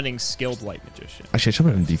summoning skilled white magician. Actually, I should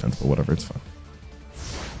have been in defense, but whatever. It's fine.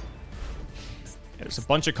 Yeah, there's a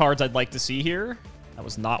bunch of cards I'd like to see here. That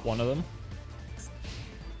was not one of them.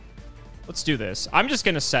 Let's do this. I'm just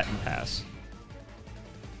going to set and pass.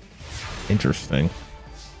 Interesting.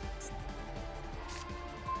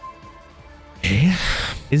 Okay.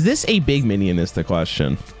 Is this a big minion is the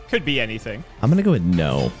question. Could be anything. I'm going to go with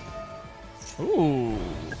no. Ooh.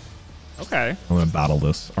 Okay. I'm going to battle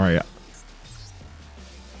this. All right.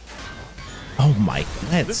 Oh my,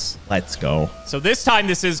 let's go. So this time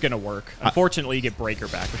this is going to work. Unfortunately, you get Breaker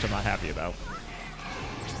back, which I'm not happy about.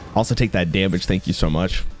 Also take that damage. Thank you so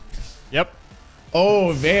much. Yep.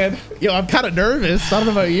 Oh, man. Yo, I'm kind of nervous. I don't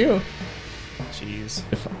know about you. Jeez.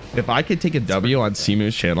 If I could take a W on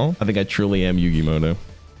Cimoooooooo's channel, I think I truly am Yugi Moto.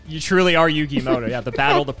 You truly are Yugi Moto. Yeah, the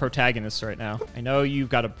battle of the protagonists right now. I know you've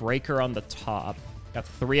got a Breaker on the top. Got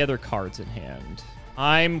 3 other cards in hand.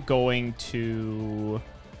 I'm going to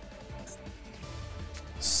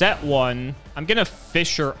set one. I'm going to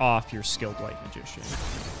Fisher off your skilled white magician.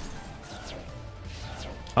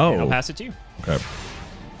 Oh. And I'll pass it to you. Okay.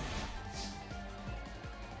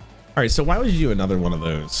 All right, so why would you do another one of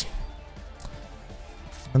those?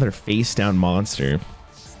 Another face down monster.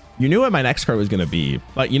 You knew what my next card was going to be,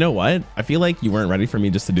 but you know what? I feel like you weren't ready for me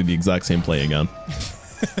just to do the exact same play again.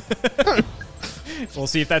 We'll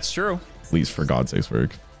see if that's true. Please, for God's sakes,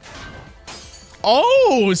 work.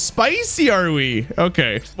 Oh, spicy are we?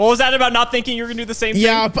 Okay. What was that about not thinking you were going to do the same thing?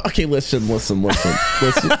 Yeah, but, okay, listen. I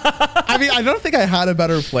mean, I don't think I had a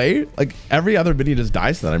better play. Like, every other minion just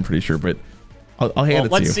dies to that, I'm pretty sure, but I'll hand it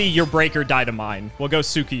to you. Let's see your Breaker die to mine. We'll go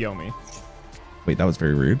Tsukiyomi. Wait, that was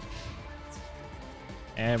very rude.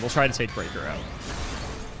 And we'll try to take Breaker out.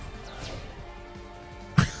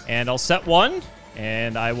 And I'll set one,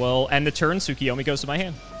 and I will end the turn. Tsukiyomi goes to my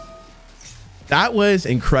hand. That was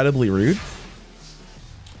incredibly rude.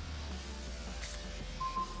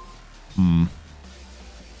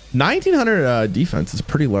 1900 defense is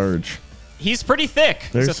pretty large. He's pretty thick.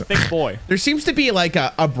 He's a thick boy. There seems to be like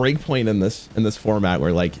a break point in this format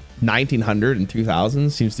where like 1900 and 2000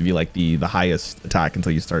 seems to be like the highest attack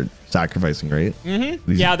until you start sacrificing, right?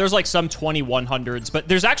 Mm-hmm. Yeah, there's like some 2100s, but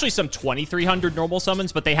there's actually some 2300 normal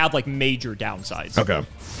summons, but they have like major downsides. Okay.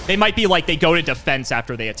 They might be like they go to defense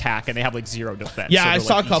after they attack and they have like 0 defense. Yeah, so I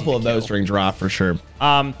saw like a couple of those during draft for sure.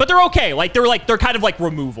 But they're okay. Like they're kind of like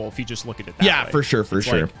removal if you just look at it that way. Yeah, for sure, for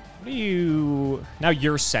sure. Like, what do you... Now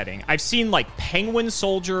you're setting. I've seen, like, Penguin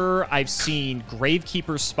Soldier. I've seen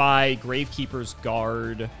Gravekeeper's Spy, Gravekeeper's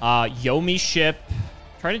Guard, Yomi Ship.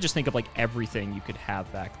 Trying to just think of, like, everything you could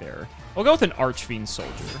have back there. We'll go with an Archfiend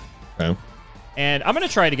Soldier. Okay. And I'm going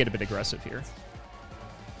to try to get a bit aggressive here.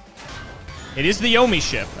 It is the Yomi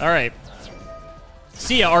Ship. All right.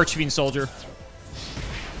 See ya, Archfiend Soldier.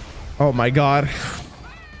 Oh, my God.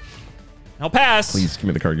 I'll pass. Please give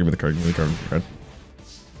me the card. Give me the card. Give me the card. Give me the card.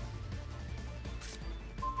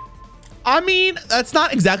 I mean, that's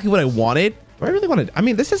not exactly what I wanted. Do I really want to? I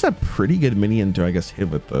mean, this is a pretty good minion to, I guess, hit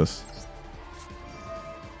with this.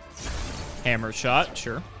 Hammer shot,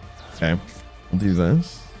 sure. Okay, we'll do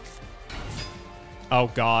this. Oh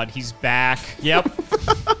God, he's back. Yep.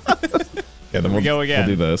 Yeah, then we'll go again.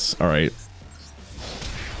 We'll do this. All right.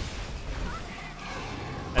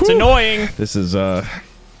 That's annoying. This is a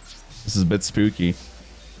bit spooky.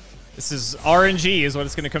 This is RNG is what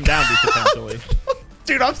it's going to come down to potentially.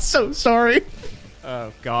 Dude, I'm so sorry.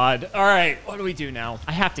 Oh God. All right, what do we do now?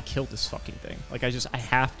 I have to kill this fucking thing. Like I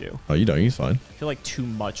have to. Oh, you don't. He's fine. I feel like too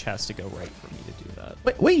much has to go right for me to do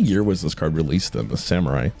that. What year was this card released in? The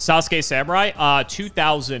Samurai. Sasuke Samurai,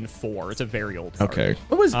 2004. It's a very old card. Okay.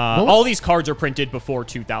 What was all these cards are printed before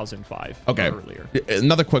 2005. Okay. Or earlier.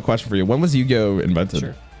 Another quick question for you. When was Yu-Gi-Oh invented?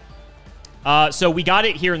 Sure. So we got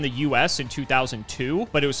it here in the U.S. in 2002,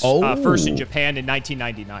 but it was first in Japan in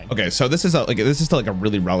 1999. Okay, so this is still like a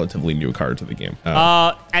really relatively new card to the game.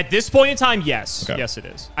 At this point in time, yes. Okay. Yes, it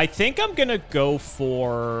is. I think I'm going to go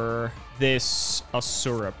for this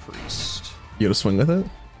Asura Priest. You gonna swing with it?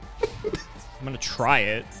 I'm going to try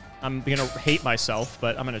it. I'm going to hate myself,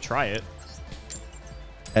 but I'm going to try it.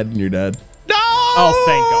 Ed and you're dead. No! Oh,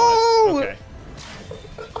 thank God. Okay.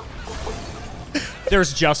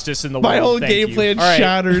 There's justice in the world. My whole Thank game you. plan All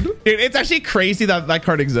shattered. Dude, it's actually crazy that that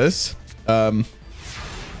card exists.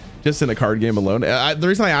 Just in a card game alone. The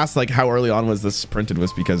reason I asked like how early on was this printed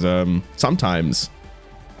was because sometimes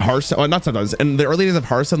Hearthstone, well, not sometimes, in the early days of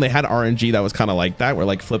Hearthstone, they had RNG that was kind of like that, where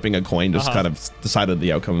like flipping a coin just kind of decided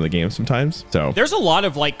the outcome of the game sometimes. So there's a lot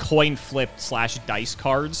of like coin flip / dice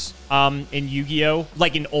cards in Yu-Gi-Oh,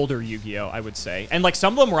 like in older Yu-Gi-Oh, I would say, and like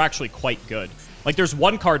some of them were actually quite good. Like there's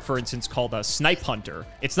one card, for instance, called Snipe Hunter.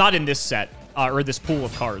 It's not in this set or this pool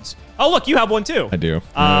of cards. Oh, look, you have one too. I do.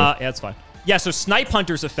 Yeah, that's fine. Yeah, so Snipe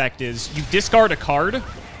Hunter's effect is you discard a card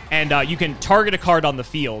and you can target a card on the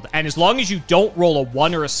field. And as long as you don't roll a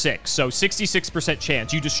 1 or a 6, so 66%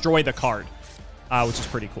 chance, you destroy the card, which is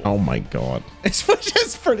pretty cool. Oh my God. It's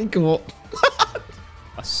just pretty cool.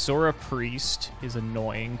 Asura Priest is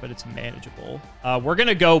annoying, but it's manageable. We're going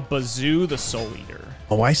to go Bazoo the Soul Eater.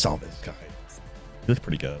 Oh, I saw this guy. He looks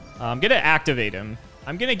pretty good. I'm going to activate him.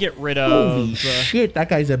 I'm going to get rid of... Holy shit, that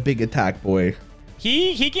guy's a big attack boy.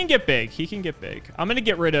 He can get big. He can get big. I'm going to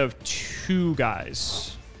get rid of 2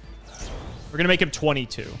 guys. We're going to make him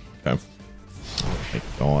 22. Okay. Oh my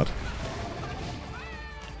God.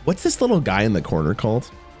 What's this little guy in the corner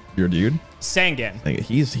called? Your dude? Sangan.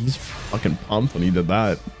 He's fucking pumped when he did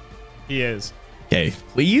that. He is. Okay,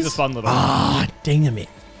 please. He's a fun little... Ah, dang it.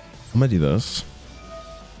 I'm going to do this.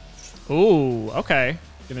 Ooh, okay.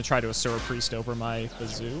 Gonna try to Asura Priest over my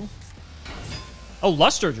Bazoo. Oh,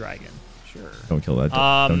 Luster Dragon. Sure. Don't kill that.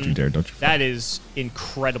 Don't you dare. Don't you. That is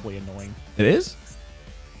incredibly annoying. It is?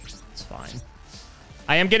 It's fine.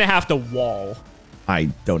 I am gonna have to wall. I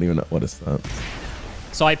don't even know. What is that?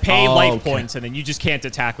 So I pay life points, and then you just can't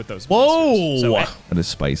attack with those monsters. Whoa! So, that is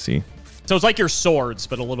spicy. So it's like your swords,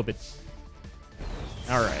 but a little bit...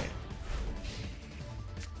 All right.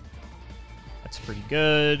 That's pretty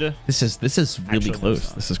good. This is really actually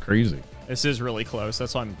close. This is crazy. This is really close.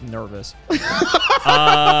 That's why I'm nervous. You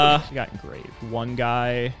got engraved. One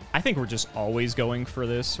guy. I think we're just always going for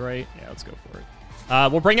this, right? Yeah, let's go for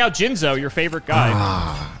it. We'll bring out Jinzo, your favorite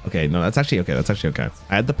guy. Okay, no, that's actually okay. That's actually okay.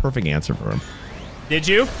 I had the perfect answer for him. Did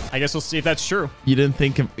you? I guess we'll see if that's true. You didn't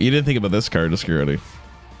think about this card, security.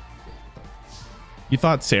 You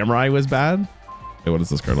thought Samurai was bad? Hey, what is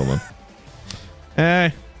this card? Hold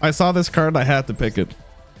on. I saw this card. I had to pick it.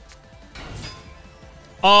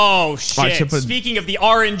 Oh, shit. Speaking of the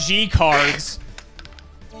RNG cards.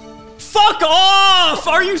 Fuck off!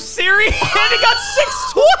 Are you serious? And it got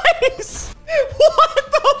 6 twice!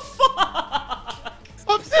 What the fuck?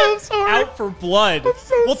 I'm so sorry. Out for blood.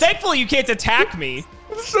 Well, thankfully you can't attack me.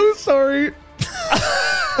 I'm so sorry.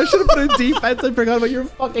 I should have put in defense. I forgot about your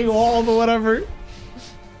fucking wall, but whatever.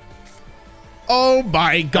 Oh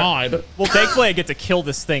my God. Well, thankfully I get to kill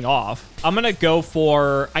this thing off. I'm going to go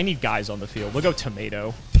for... I need guys on the field. We'll go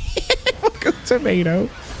Tomato. We'll go Tomato.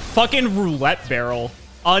 Fucking roulette barrel.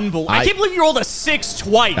 Unbelievable. I can't believe you rolled a 6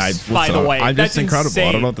 twice, by the way. I'm That's just incredible. Insane.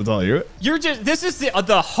 I don't know what to tell you. You're just... This is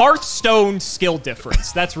the Hearthstone skill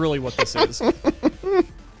difference. That's really what this is.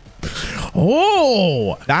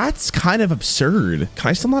 Oh, that's kind of absurd. Can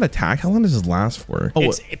I still not attack? How long does this last for? Oh,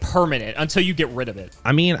 it's permanent until you get rid of it.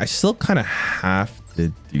 I mean, I still kind of have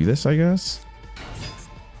to do this, I guess.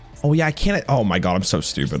 Oh yeah, I can't. Oh my god, I'm so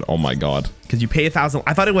stupid. Oh my god, because you pay 1,000.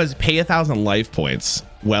 I thought it was pay 1,000 life points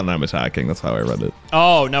when I'm attacking. That's how I read it.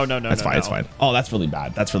 Oh no. That's fine. It's fine. Oh, that's really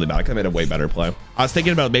bad. That's really bad. I could have made a way better play. I was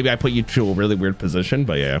thinking about maybe I put you to a really weird position,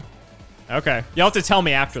 but yeah. Okay, you'll have to tell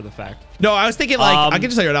me after the fact. No, I was thinking like I can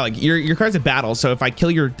just tell you right now, like your card's a battle. So if I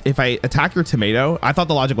attack your tomato, I thought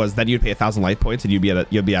the logic was then you'd pay 1,000 life points and you'd be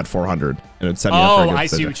at 400 and it'd set me up for a good I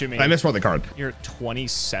position. see what you mean. But I missed the card. You're at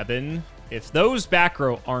 27. If those back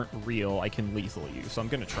row aren't real, I can lethal you. So I'm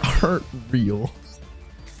gonna try. Aren't real.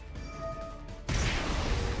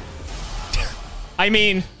 I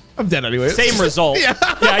mean, I'm dead anyway. Same result.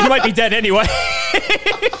 Yeah, you might be dead anyway.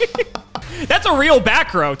 That's a real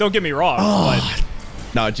back row. Don't get me wrong. Oh.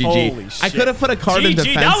 No, GG. Holy shit. I could have put a card in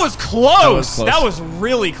defense. That was close. That was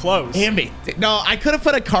really close. Damn it. No, I could have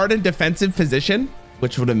put a card in defensive position,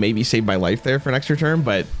 which would have maybe saved my life there for an extra turn,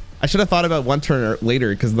 but I should have thought about one turn later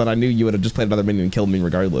because then I knew you would have just played another minion and killed me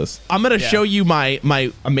regardless. I'm going to show you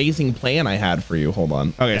my amazing plan I had for you. Hold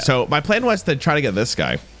on. Okay, so my plan was to try to get this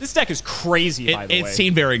guy. This deck is crazy, by the way. It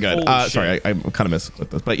seemed very good. Sorry, I kind of missed with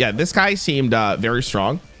this. But yeah, this guy seemed very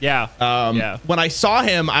strong. Yeah. When I saw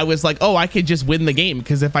him, I was like, oh, I could just win the game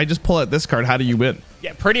because if I just pull out this card, how do you win?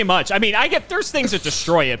 Yeah, pretty much. I mean, there's things that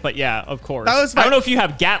destroy it, but yeah, of course. I don't know if you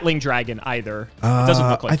have Gatling Dragon either. It doesn't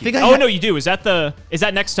look like no, you do. Is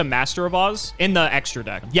that next to Master of Oz in the extra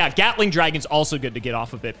deck? Yeah, Gatling Dragon's also good to get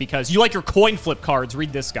off of it because you like your coin flip cards.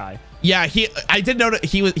 Read this guy. Yeah, I did notice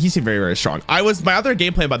he seemed very, very strong. My other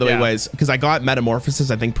game plan, by the way, was because I got Metamorphosis,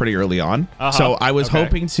 I think, pretty early on. So I was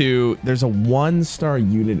hoping there's a 1-star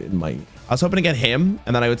unit in my, I was hoping to get him,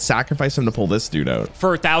 and then I would sacrifice him to pull this dude out.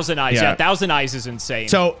 For 1,000 Eyes. Yeah, 1,000 Eyes is insane.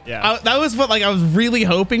 So that was what I was really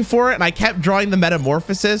hoping for it, and I kept drawing the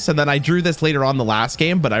Metamorphosis, and then I drew this later on the last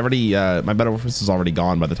game, but I already, my Metamorphosis is already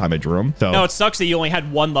gone by the time I drew him. So. No, it sucks that you only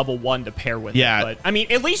had one level 1 to pair with it. But I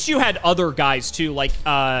mean, at least you had other guys too,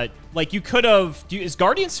 like you could have, is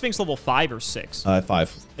Guardian Sphinx level 5 or 6?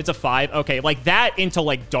 5. It's a 5. Okay, like that into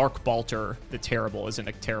like Dark Balter, the terrible isn't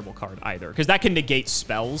a terrible card either, because that can negate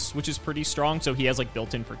spells, which is pretty strong. So he has like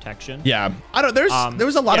built-in protection. Yeah, I don't. There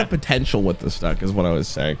was a lot of potential with this deck, is what I was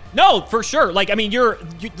saying. No, for sure. Like I mean,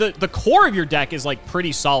 the core of your deck is like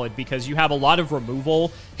pretty solid because you have a lot of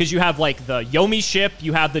removal. Because you have like the Yomi ship,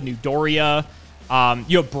 you have the Newdoria.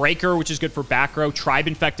 You have Breaker, which is good for back row. Tribe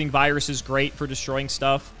Infecting Virus is great for destroying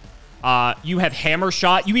stuff. You have Hammer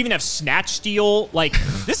Shot. You even have Snatch Steal. Like,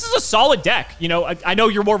 this is a solid deck. You know, I know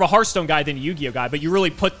you're more of a Hearthstone guy than a Yu-Gi-Oh guy, but you really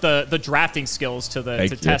put the drafting skills to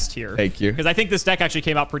test here. Thank you. Because I think this deck actually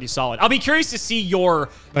came out pretty solid. I'll be curious to see your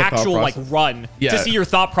actual like run, to see your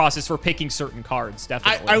thought process for picking certain cards.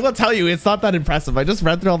 Definitely. I will tell you, it's not that impressive. I just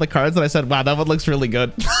read through all the cards and I said, wow, that one looks really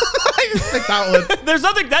good. I just picked that one. There's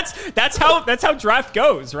nothing. That's how draft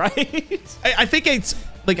goes, right? I think it's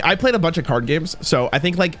like I played a bunch of card games, so I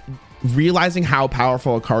think like realizing how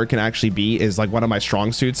powerful a card can actually be is like one of my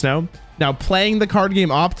strong suits now. Now playing the card game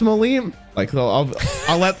optimally, like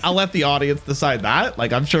I'll let the audience decide that.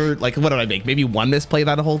 Like I'm sure, like what did I make? Maybe one misplay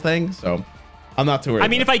that whole thing. So I'm not too worried. I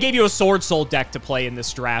mean, if I gave you a Sword Soul deck to play in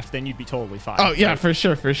this draft, then you'd be totally fine. Oh yeah, for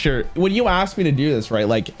sure. When you asked me to do this, right?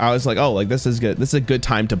 Like I was like, oh, like this is good. This is a good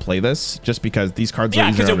time to play this, just because these cards are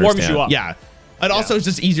easier to understand. Warms you up. Yeah. And also it's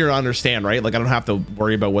just easier to understand, right? Like I don't have to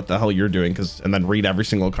worry about what the hell you're doing and then read every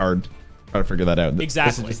single card, try to figure that out.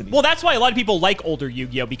 Exactly. Well, that's why a lot of people like older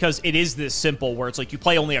Yu-Gi-Oh, because it is this simple where it's like you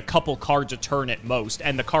play only a couple cards a turn at most,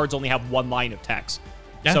 and the cards only have one line of text.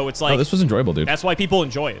 Yeah. So it's like, this was enjoyable, dude. That's why people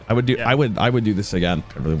enjoy it. I would do this again.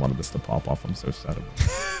 I really wanted this to pop off. I'm so sad.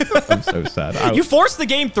 I'm so sad. You forced the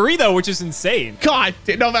game 3 though, which is insane. God,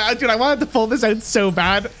 no, dude, I wanted to pull this out so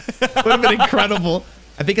bad. It would have been incredible.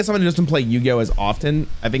 I think as someone who doesn't play Yu-Gi-Oh as often,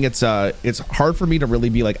 I think it's hard for me to really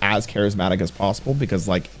be like as charismatic as possible because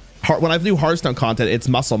like when I do Hearthstone content, it's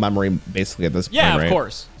muscle memory basically at this point. Yeah, right? Of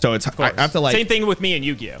course. So it's I have to like same thing with me and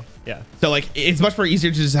Yu-Gi-Oh. Yeah. So like it's much more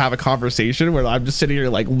easier to just have a conversation where I'm just sitting here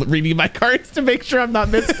like reading my cards to make sure I'm not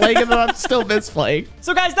misplaying and then I'm still misplaying.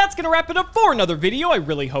 So guys, that's gonna wrap it up for another video. I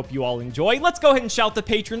really hope you all enjoy. Let's go ahead and shout the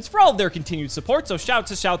patrons for all of their continued support. So shout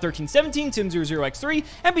to Shout1317, Tim00x3,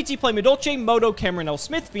 MBT Play Medolce, Moto, Cameron L.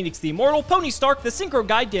 Smith, Phoenix the Immortal, Pony Stark, The Synchro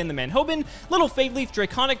Guy, Dan the Man Hoban, Little Fade Leaf,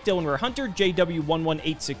 Draconic, Dylan Rare Hunter,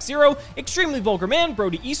 JW11860, Extremely Vulgar Man,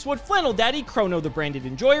 Brody Eastwood, Flannel Daddy, Chrono the Branded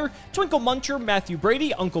Enjoyer, Twinkle Muncher, Matthew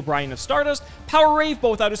Brady, Uncle Brian of Stardust, Power Rave,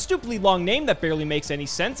 both out a stupidly long name that barely makes any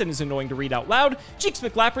sense and is annoying to read out loud, Cheeks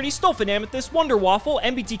McLapperty, Stolfin Amethyst, Wonder Waffle,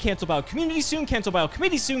 MBT cancelled by all community soon, cancelled by all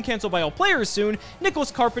committee soon, cancelled by all players soon,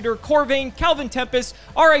 Nicholas Carpenter, Corvain, Calvin Tempest,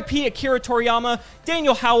 RIP Akira Toriyama,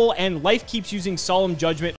 Daniel Howell, and Life Keeps Using Solemn Judgment.